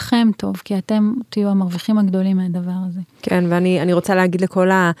יעשה לכם טוב, כי אתם תהיו המרוויחים הגדולים מהדבר הזה. כן, ואני רוצה להגיד לכל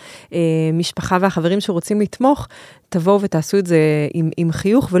המשפחה והחברים שרוצים לתמוך, תבואו ותעשו את זה עם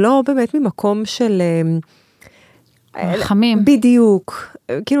חיוך, ולא באמת ממקום של רחמים. בדיוק.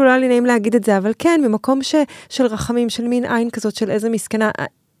 כאילו לא היה לי נעים להגיד את זה, אבל כן, ממקום של רחמים, של מין עין כזאת, של איזה מסכנה,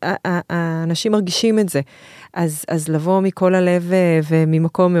 האנשים מרגישים את זה. אז לבוא מכל הלב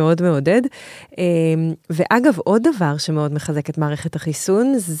וממקום מאוד מעודד. ואגב, עוד דבר שמאוד מחזק את מערכת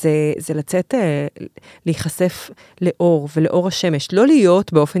החיסון, זה לצאת, להיחשף לאור ולאור השמש. לא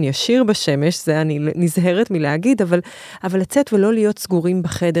להיות באופן ישיר בשמש, זה אני נזהרת מלהגיד, אבל לצאת ולא להיות סגורים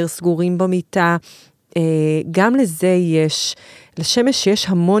בחדר, סגורים במיטה. גם לזה לשמש יש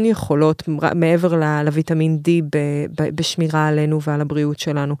המון יכולות מעבר לויטמין D בשמירה עלינו ועל הבריאות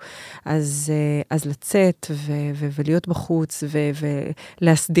שלנו. אז לצאת ולהיות בחוץ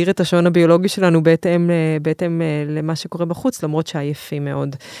ולהסדיר את השעון הביולוגי שלנו בהתאם למה שקורה בחוץ, למרות שעייפים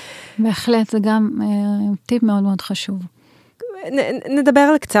מאוד. בהחלט, זה גם טיפ מאוד מאוד חשוב. נדבר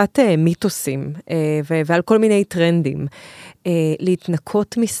על קצת מיתוסים ועל כל מיני טרנדים.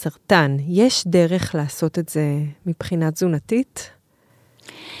 להתנקות מסרטן, יש דרך לעשות את זה מבחינה תזונתית?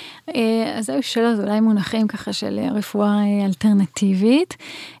 אז זהו שאלות, אולי מונחים ככה של רפואה אלטרנטיבית.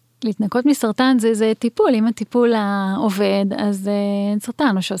 להתנקות מסרטן זה טיפול, אם הטיפול עובד, אז אין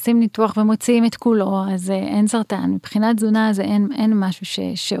סרטן, או שעושים ניתוח ומוציאים את כולו, אז אין סרטן. מבחינת תזונה זה אין משהו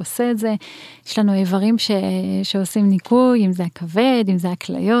שעושה את זה. יש לנו איברים שעושים ניקוי, אם זה הכבד, אם זה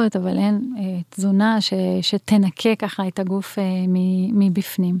הכליות, אבל אין תזונה שתנקה ככה את הגוף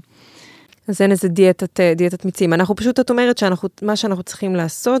מבפנים. אז אין איזה דיאטת מיצים. אנחנו פשוט, את אומרת שמה שאנחנו צריכים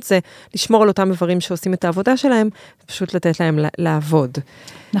לעשות זה לשמור על אותם איברים שעושים את העבודה שלהם, פשוט לתת להם לעבוד.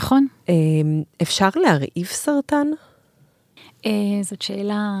 נכון. אפשר להרעיב סרטן? זאת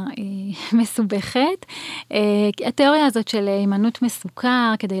שאלה מסובכת. התיאוריה הזאת של הימנעות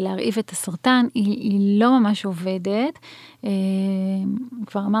מסוכר כדי להרעיב את הסרטן היא לא ממש עובדת.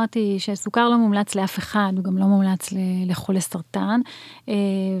 כבר אמרתי שסוכר לא מומלץ לאף אחד, הוא גם לא מומלץ לחולי סרטן,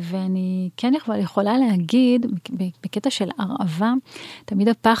 ואני כן יכולה להגיד, בקטע של הרעבה, תמיד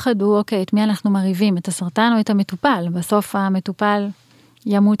הפחד הוא, אוקיי, את מי אנחנו מרעיבים, את הסרטן או את המטופל? בסוף המטופל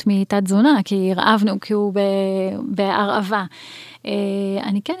ימות מתת תזונה, כי הרעבנו, כי הוא בהרעבה.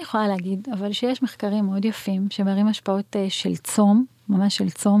 אני כן יכולה להגיד, אבל שיש מחקרים מאוד יפים, שמראים השפעות של צום, ממש של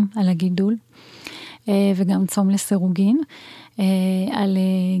צום על הגידול, וגם צום לסירוגין, על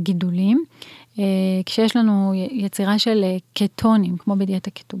גידולים. כשיש לנו יצירה של קטונים, כמו בדיאטה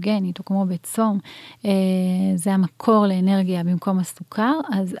קטוגנית, או כמו בצום, זה המקור לאנרגיה במקום הסוכר,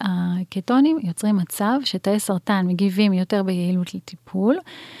 אז הקטונים יוצרים מצב שתאי סרטן מגיבים יותר ביעילות לטיפול,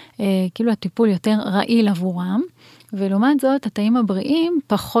 כאילו הטיפול יותר רעיל עבורם, ולעומת זאת, התאים הבריאים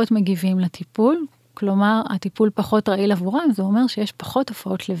פחות מגיבים לטיפול, כלומר, הטיפול פחות רעיל עבורם, זה אומר שיש פחות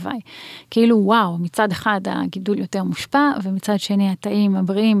תופעות לוואי. כאילו, וואו, מצד אחד הגידול יותר מושפע, ומצד שני התאים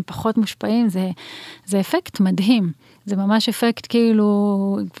הבריאים פחות מושפעים, זה אפקט מדהים. זה ממש אפקט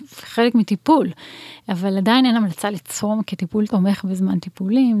כאילו חלק מטיפול, אבל עדיין אין המלצה לצום כטיפול תומך בזמן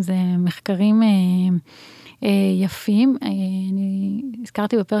טיפולים, זה מחקרים יפים. אני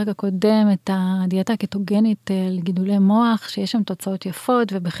הזכרתי בפרק הקודם את הדיאטה הקטוגנית לגידולי מוח, שיש שם תוצאות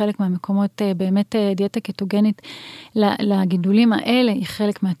יפות, ובחלק מהמקומות באמת דיאטה קטוגנית לגידולים האלה היא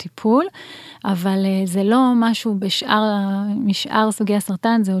חלק מהטיפול, אבל זה לא משהו משאר סוגי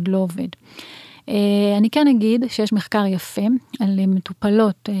הסרטן, זה עוד לא עובד. אני כן אגיד שיש מחקר יפה על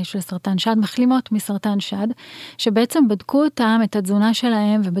מטופלות של סרטן שד, מחלימות מסרטן שד, שבעצם בדקו אותם, את התזונה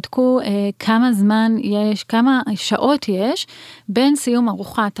שלהם, ובדקו כמה זמן יש, כמה שעות יש, בין סיום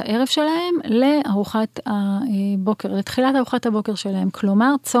ארוחת הערב שלהם לארוחת הבוקר, לתחילת ארוחת הבוקר שלהם,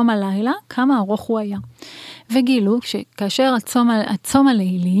 כלומר צום הלילה, כמה ארוך הוא היה. וגילו שכאשר הצום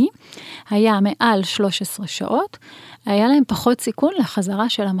הלילי היה מעל 13 שעות, היה להם פחות סיכון לחזרה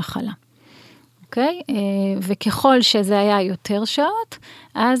של המחלה. אוקיי? וככל שזה היה יותר שעות,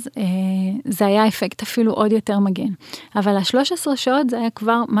 אז זה היה אפקט אפילו עוד יותר מגן. אבל ה-13 שעות זה היה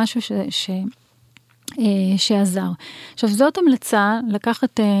כבר משהו שעזר. עכשיו, זאת המלצה,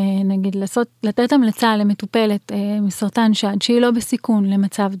 לקחת, נגיד, לתת המלצה למטופלת מסרטן שד, שהיא לא בסיכון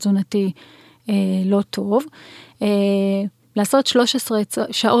למצב תזונתי לא טוב, לעשות 13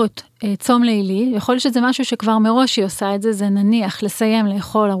 שעות צום לילי, יכול להיות שזה משהו שכבר מראש היא עושה את זה, זה נניח לסיים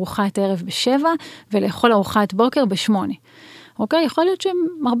לאכול ארוחת ערב ב7, ולאכול ארוחת בוקר ב8. אוקיי? יכול להיות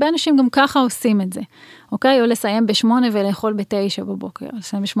שהרבה אנשים גם ככה עושים את זה. אוקיי? או לסיים ב8 ולאכול ב9 בבוקר,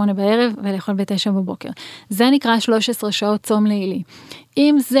 לסיים ב8 בערב ולאכול ב9 בבוקר. זה נקרא 13 שעות צום לילי.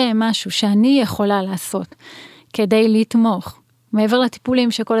 אם זה משהו שאני יכולה לעשות כדי לתמוך, מעבר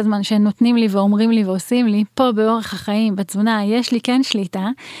לטיפולים שכל הזמן שנותנים לי ואומרים לי ועושים לי, פה באורח החיים, בתזונה, יש לי כן שליטה,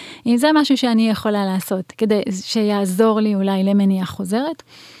 אם זה משהו שאני יכולה לעשות, כדי שיעזור לי אולי למניעה חוזרת,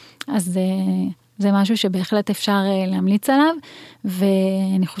 אז זה משהו שבהחלט אפשר להמליץ עליו,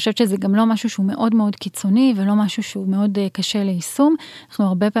 ואני חושבת שזה גם לא משהו שהוא מאוד מאוד קיצוני, ולא משהו שהוא מאוד קשה ליישום, אנחנו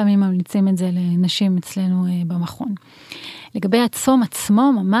הרבה פעמים ממליצים את זה לנשים אצלנו במכון. לגבי הצום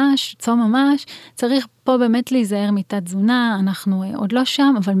עצמו ממש, צום ממש, צריך פה באמת להיזהר מתת תזונה, אנחנו עוד לא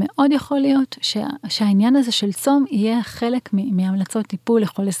שם, אבל מאוד יכול להיות שהעניין הזה של צום יהיה חלק מהמלצות טיפול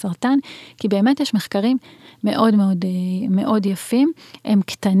לחולי סרטן, כי באמת יש מחקרים מאוד מאוד מאוד יפים, הם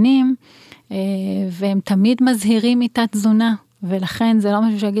קטנים, והם תמיד מזהירים מתת תזונה, ולכן זה לא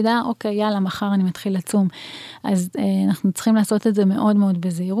משהו שיגיד, אוקיי, יאללה, מחר אני מתחיל לצום. אז אנחנו צריכים לעשות את זה מאוד מאוד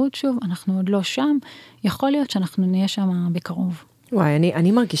בזהירות, שוב, אנחנו עוד לא שם, יכול להיות שאנחנו נהיה שם בקרוב. וואי,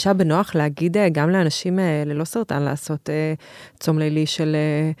 אני מרגישה בנוח להגיד גם לאנשים ללא סרטן לעשות צום לילי של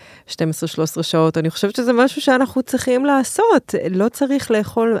 12-13 שעות, אני חושבת שזה משהו שאנחנו צריכים לעשות, לא צריך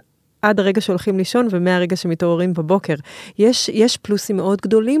לאכול עד הרגע שהולכים לישון, ומהרגע שמתעוררים בבוקר. יש פלוסים מאוד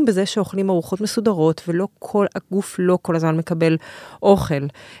גדולים בזה שאוכלים ארוחות מסודרות, ולא כל, הגוף לא כל הזמן מקבל אוכל,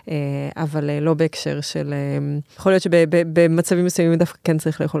 אבל לא בהקשר של, יכול להיות שבמצבים מסוימים דווקא כן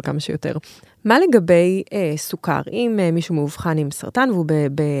צריך לאכול כמה שיותר. מה לגבי סוכר? אם מישהו מאובחן עם סרטן, והוא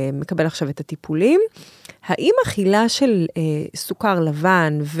מקבל עכשיו את הטיפולים, האם אכילה של סוכר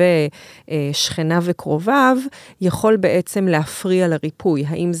לבן ושכנה וקרוביו יכול בעצם להפריע לריפוי?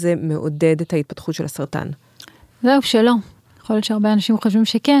 האם זה מעודד את ההתפתחות של הסרטן? זהו, שלא. יכול להיות שהרבה אנשים חושבים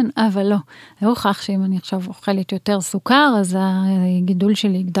שכן, אבל לא. זה הוכח שאם אני עכשיו אוכלת יותר סוכר, אז הגידול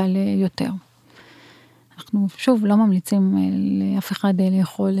שלי יגדל יותר. אנחנו שוב לא ממליצים לאף אחד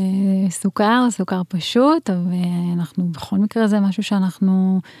לאכול סוכר פשוט, ואנחנו בכל מקרה זה משהו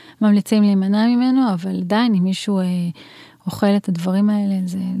שאנחנו ממליצים להימנע ממנו, אבל עדיין אם מישהו אוכל את הדברים האלה,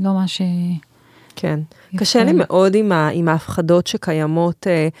 זה לא מה ש... כן, קשה לי מאוד עם ההפחדות שקיימות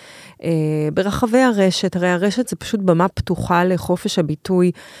ברחבי הרשת, הרי הרשת זה פשוט במה פתוחה לחופש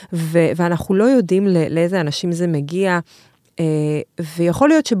הביטוי, ואנחנו לא יודעים לאיזה אנשים זה מגיע, ויכול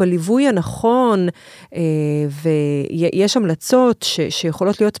להיות שבליווי הנכון, ויש המלצות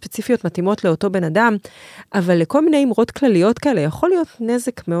שיכולות להיות ספציפיות מתאימות לאותו בן אדם, אבל לכל מיני אמרות כלליות כאלה, יכול להיות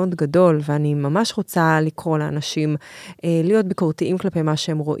נזק מאוד גדול, ואני ממש רוצה לקרוא לאנשים, להיות ביקורתיים כלפי מה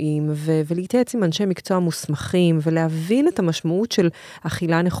שהם רואים, ולהתייעץ עם אנשי מקצוע מוסמכים, ולהבין את המשמעות של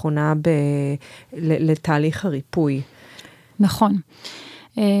אכילה נכונה לתהליך הריפוי. נכון.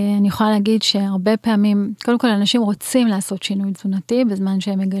 אני יכולה להגיד שהרבה פעמים, קודם כל אנשים רוצים לעשות שינוי תזונתי בזמן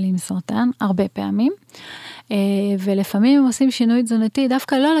שהם מגלים סרטן, הרבה פעמים. ולפעמים הם עושים שינוי תזונתי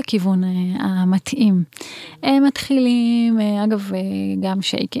דווקא לא לכיוון המתאים. הם מתחילים, אגב, גם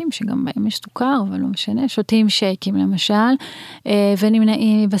שייקים, שגם בהם יש סוכר, אבל לא משנה, שותים שייקים למשל,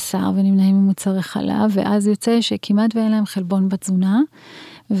 ונמנעים מבשר ונמנעים ממוצרי חלב, ואז יוצא שכמעט ואין להם חלבון בתזונה,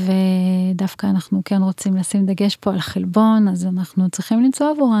 ודווקא אנחנו כן רוצים לשים דגש פה על חלבון, אז אנחנו צריכים למצוא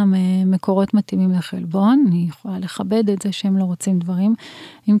עבורם מקורות מתאימים לחלבון, אני יכולה לכבד את זה שהם לא רוצים דברים,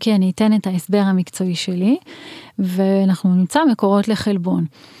 אם כי אני אתן את ההסבר המקצועי שלי, ואנחנו נמצא מקורות לחלבון.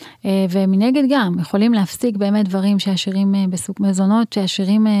 ומנגד גם, יכולים להפסיק באמת דברים שעשירים מזונות,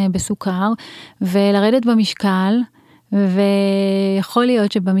 שעשירים בסוכר, ולרדת במשקל, ויכול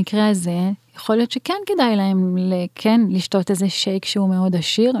להיות שבמקרה הזה, יכול להיות שכן כדאי להם כן לשתות איזה שייק שהוא מאוד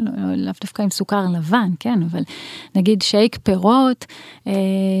עשיר, לאו דווקא עם סוכר לבן, כן, אבל נגיד שייק פירות,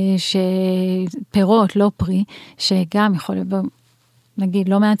 פירות לא פרי, שגם יכול להיות, נגיד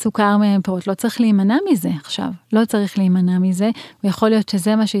לא מעט סוכר מפירות, לא צריך להימנע מזה עכשיו, לא צריך להימנע מזה, ויכול להיות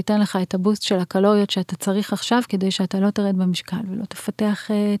שזה מה שייתן לך את הבוסט של הקלוריות שאתה צריך עכשיו, כדי שאתה לא תרד במשקל ולא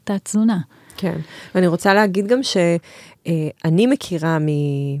תפתח את התזונה. כן, ואני רוצה להגיד גם שאני מכירה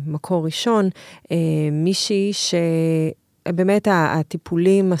ממקור ראשון, מישהי שבאמת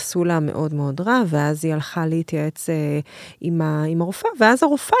הטיפולים עשו לה מאוד מאוד רע, ואז היא הלכה להתייעץ עם הרופאה, ואז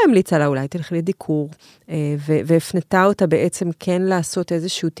הרופאה המליצה לה אולי תלכי לדיקור, והפנתה אותה בעצם כן לעשות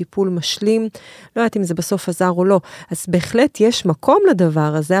איזשהו טיפול משלים, לא יודעת אם זה בסוף עזר או לא, אז בהחלט יש מקום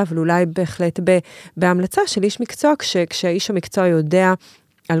לדבר הזה, אבל אולי בהחלט בהמלצה של איש מקצוע, כשהאיש המקצוע יודע,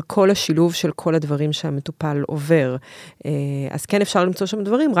 על כל השילוב של כל הדברים שהמטופל עובר. אז כן אפשר למצוא שם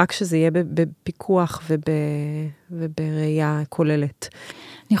דברים, רק שזה יהיה בפיקוח ובראייה כוללת.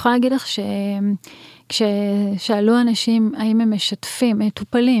 אני יכולה להגיד לך כששאלו אנשים האם הם משתפים,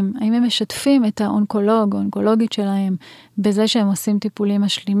 מטופלים, האם הם משתפים את האונקולוג או האונקולוגית שלהם בזה שהם עושים טיפולים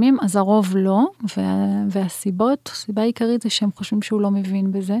משלימים, אז הרוב לא, הסיבה העיקרית זה שהם חושבים שהוא לא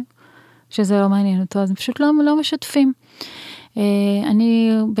מבין בזה, שזה לא מעניין אותו, אז הם פשוט לא משתפים.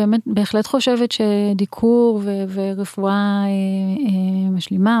 אני באמת בהחלט חושבת שדיקור ורפואה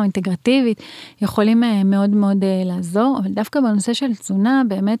משלימה או אינטגרטיבית יכולים מאוד מאוד לעזור, אבל דווקא בנושא של תזונה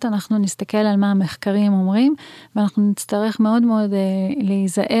באמת אנחנו נסתכל על מה המחקרים אומרים, ואנחנו נצטרך מאוד מאוד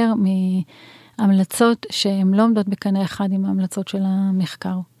להיזהר מהמלצות שהן לא עומדות בקנה אחד עם ההמלצות של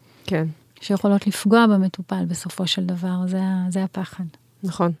המחקר. כן. שיכולות לפגוע במטופל בסופו של דבר, זה הפחד.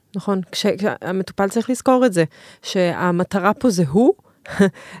 נכון, נכון. כשהמטופל צריך לזכור את זה, שהמטרה פה זה הוא,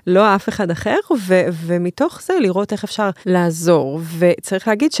 לא אף אחד אחר, ומתוך זה לראות איך אפשר לעזור. וצריך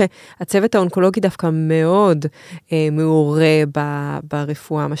להגיד שהצוות האונקולוגי דווקא מאוד מעורה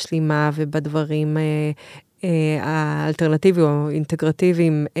ברפואה המשלימה ובדברים האלטרנטיביים או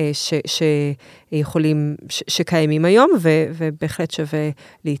אינטגרטיביים שיכולים, שקיימים היום, ובהחלט שווה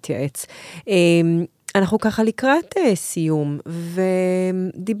להתייעץ. אנחנו ככה לקראת סיום,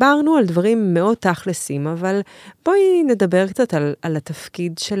 ודיברנו על דברים מאוד תכלסים, אבל בואי נדבר קצת על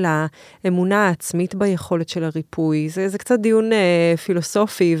התפקיד של האמונה העצמית ביכולת של הריפוי. זה קצת דיון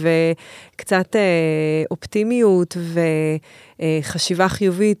פילוסופי, וקצת אופטימיות, וחשיבה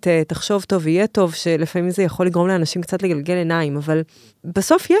חיובית, תחשוב טוב, יהיה טוב, שלפעמים זה יכול לגרום לאנשים קצת לגלגל עיניים, אבל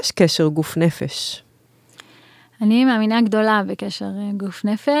בסוף יש קשר גוף נפש. אני מאמינה גדולה בקשר גוף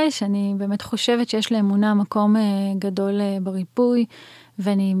נפש, אני באמת חושבת שיש לאמונה מקום גדול בריפוי,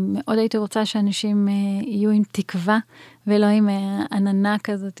 ואני מאוד הייתי רוצה שאנשים יהיו עם תקווה, ולא עם עננה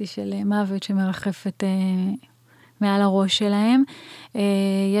כזאת של מוות שמרחפת מעל הראש שלהם.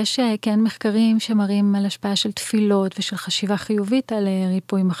 יש כן מחקרים שמראים על השפעה של תפילות ושל חשיבה חיובית על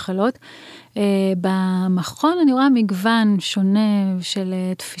ריפוי מחלות. במכון אני רואה מגוון שונה של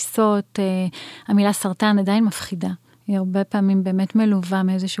תפיסות, המילה סרטן עדיין מפחידה. היא הרבה פעמים באמת מלווה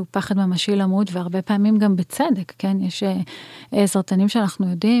מאיזשהו פחד ממשי למות, והרבה פעמים גם בצדק, כן? יש סרטנים שאנחנו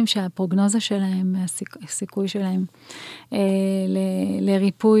יודעים שהפרוגנוזה שלהם, הסיכוי שלהם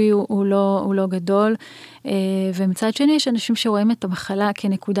לריפוי הוא לא גדול, ומצד שני יש אנשים שרואים את המחלה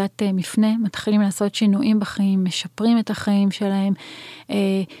כנקודת מפנה, מתחילים לעשות שינויים בחיים, משפרים את החיים שלהם,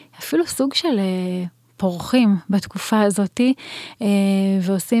 אפילו סוג של פורחים בתקופה הזאת,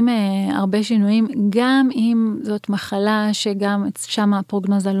 ועושים הרבה שינויים, גם אם זאת מחלה שגם שם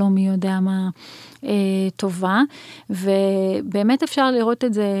הפרוגנוזה לא מי יודע מה טובה, ובאמת אפשר לראות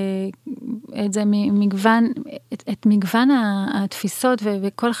את זה מגוון, את מגוון התפיסות,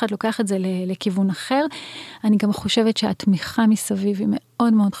 וכל אחד לוקח את זה לכיוון אחר. אני גם חושבת שהתמיכה מסביב היא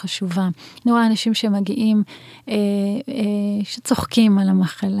מאוד מאוד חשובה. אני רואה אנשים שמגיעים, שצוחקים על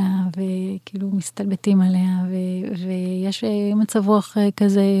המחלה, וכאילו מסתלבטים עליה, ויש מצב רוח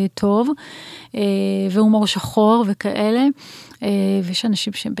כזה טוב, והומור שחור וכאלה, ויש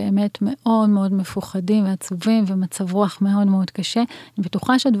אנשים שבאמת מאוד מאוד מפוחדים ועצובים ומצב רוח מאוד מאוד קשה. אני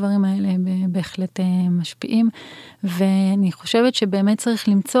בטוחה שהדברים האלה בהחלט משפיעים, ואני חושבת שבאמת צריך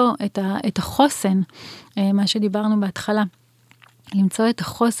למצוא את החוסן, מה שדיברנו בהתחלה. למצוא את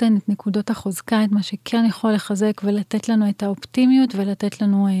החוסן, את נקודות החוזקה, את מה שכן יכול לחזק ולתת לנו את האופטימיות ולתת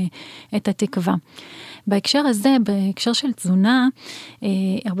לנו את התקווה. בהקשר הזה, בהקשר של תזונה,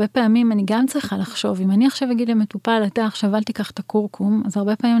 הרבה פעמים אני גם צריכה לחשוב, אם אני עכשיו אגיד למטופל, אתה עכשיו אל תיקח את הקורקום, אז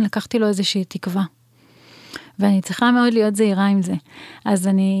הרבה פעמים לקחתי לו איזושהי תקווה. ואני צריכה מאוד להיות זהירה עם זה. אז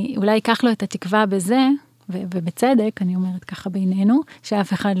אני אולי אקח לו את התקווה בזה, ובצדק, אני אומרת ככה בינינו,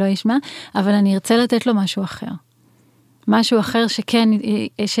 שאף אחד לא ישמע, אבל אני ארצה לתת לו משהו אחר. משהו אחר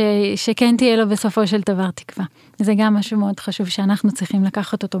שכן תהיה לו בסופו של דבר תקווה. זה גם משהו מאוד חשוב שאנחנו צריכים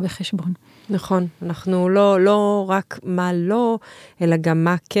לקחת אותו בחשבון. נכון, אנחנו לא רק מה לא, אלא גם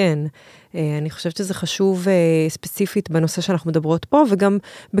מה כן. אני חושבת שזה חשוב ספציפית בנושא שאנחנו מדברות פה, וגם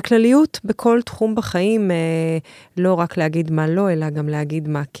בכלליות, בכל תחום בחיים, לא רק להגיד מה לא, אלא גם להגיד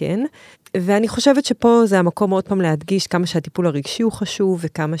מה כן. ואני חושבת שפה זה המקום עוד פעם להדגיש כמה שהטיפול הרגשי הוא חשוב,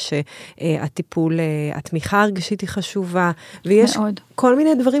 וכמה שהטיפול, התמיכה הרגשית היא חשובה, ויש מאוד. כל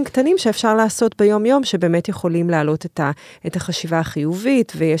מיני דברים קטנים שאפשר לעשות ביום יום, שבאמת יכולים להעלות את החשיבה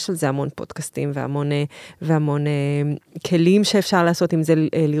החיובית, ויש על זה המון פודקאסטים, והמון כלים שאפשר לעשות, אם זה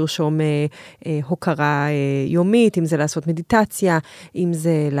לרשום הוקרה יומית, אם זה לעשות מדיטציה, אם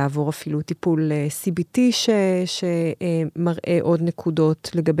זה לעבור אפילו טיפול CBT, שמראה עוד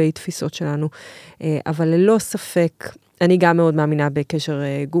נקודות לגבי תפיסות שלנו, אבל ללא ספק, אני גם מאוד מאמינה בקשר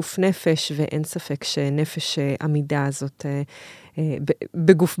גוף נפש, ואין ספק שנפש עמידה הזאת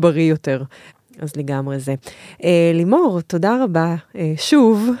בגוף בריא יותר. אז לגמרי זה. לימור, תודה רבה.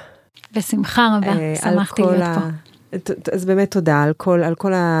 שוב. בשמחה רבה, שמחתי להיות פה. אז באמת תודה על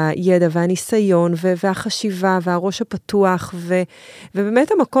כל הידע והניסיון והחשיבה והראש הפתוח,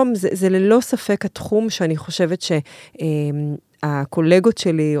 ובאמת המקום זה ללא ספק התחום שאני חושבת שהקולגות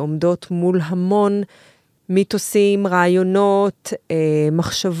שלי עומדות מול המון מיתוסים, רעיונות,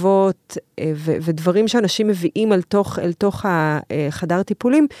 מחשבות ודברים שאנשים מביאים אל תוך החדר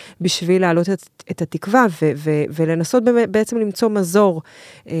טיפולים בשביל להעלות את התקווה ולנסות בעצם למצוא מזור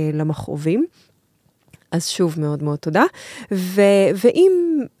למכאובים. אז שוב מאוד מאוד תודה. ואם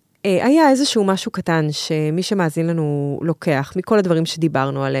היה איזשהו משהו קטן שמי שמאזין לנו לוקח מכל הדברים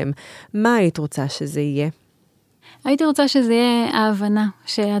שדיברנו עליהם, מה היית רוצה שזה יהיה? הייתי רוצה שזה יהיה ההבנה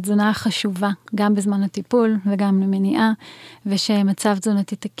שהתזונה חשובה, גם בזמן הטיפול וגם למניעה, ושמצב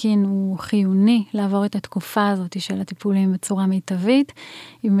תזונתי תקין הוא חיוני לעבור את התקופה הזאת של הטיפולים בצורה מיטבית,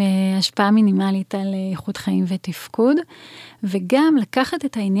 עם השפעה מינימלית על איכות חיים ותפקוד, וגם לקחת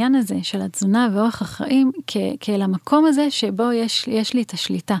את העניין הזה של התזונה ואורח החיים כאל המקום הזה שבו יש לי את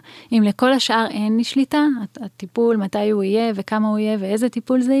השליטה. אם לכל השאר אין לי שליטה, הטיפול, מתי הוא יהיה וכמה הוא יהיה ואיזה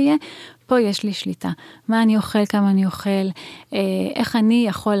טיפול זה יהיה, פה יש לי שליטה. מה אני אוכל, כמה אני אוכל, איך אני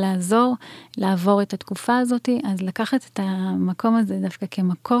יכול לעבור את התקופה הזאת, אז לקחת את המקום הזה דווקא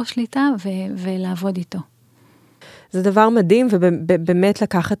כמקור שליטה ולעבוד איתו. זה דבר מדהים, ובאמת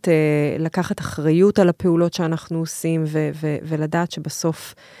לקחת אחריות על הפעולות שאנחנו עושים, ולדעת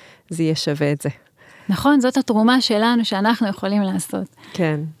שבסוף זה יהיה שווה את זה. נכון, זאת התרומה שלנו שאנחנו יכולים לעשות.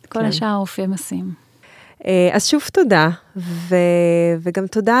 כן. כל השאר רופאים עושים. אז שוב תודה, וגם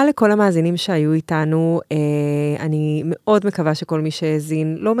תודה לכל המאזינים שהיו איתנו. אני מאוד מקווה שכל מי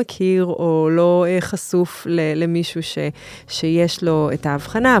שהאזין לא מכיר או לא חשוף למישהו שיש לו את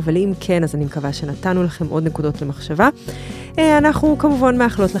ההבחנה, אבל אם כן, אז אני מקווה שנתנו לכם עוד נקודות למחשבה. אנחנו כמובן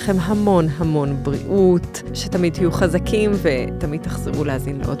מאחלות לכם המון המון בריאות, שתמיד תהיו חזקים ותמיד תחזרו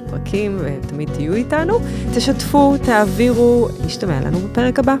להאזין לעוד פרקים ותמיד תהיו איתנו. תשתפו, תעבירו, נשתמע לנו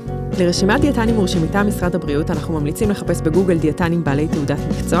בפרק הבא. לרשימת דיאטנים מורשים מטעם משרד הבריאות, אנחנו ממליצים לחפש בגוגל דיאטנים בעלי תעודת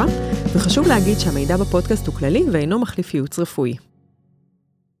מקצוע, וחשוב להגיד שהמידע בפודקאסט הוא כללי ואינו מחליף ייעוץ רפואי.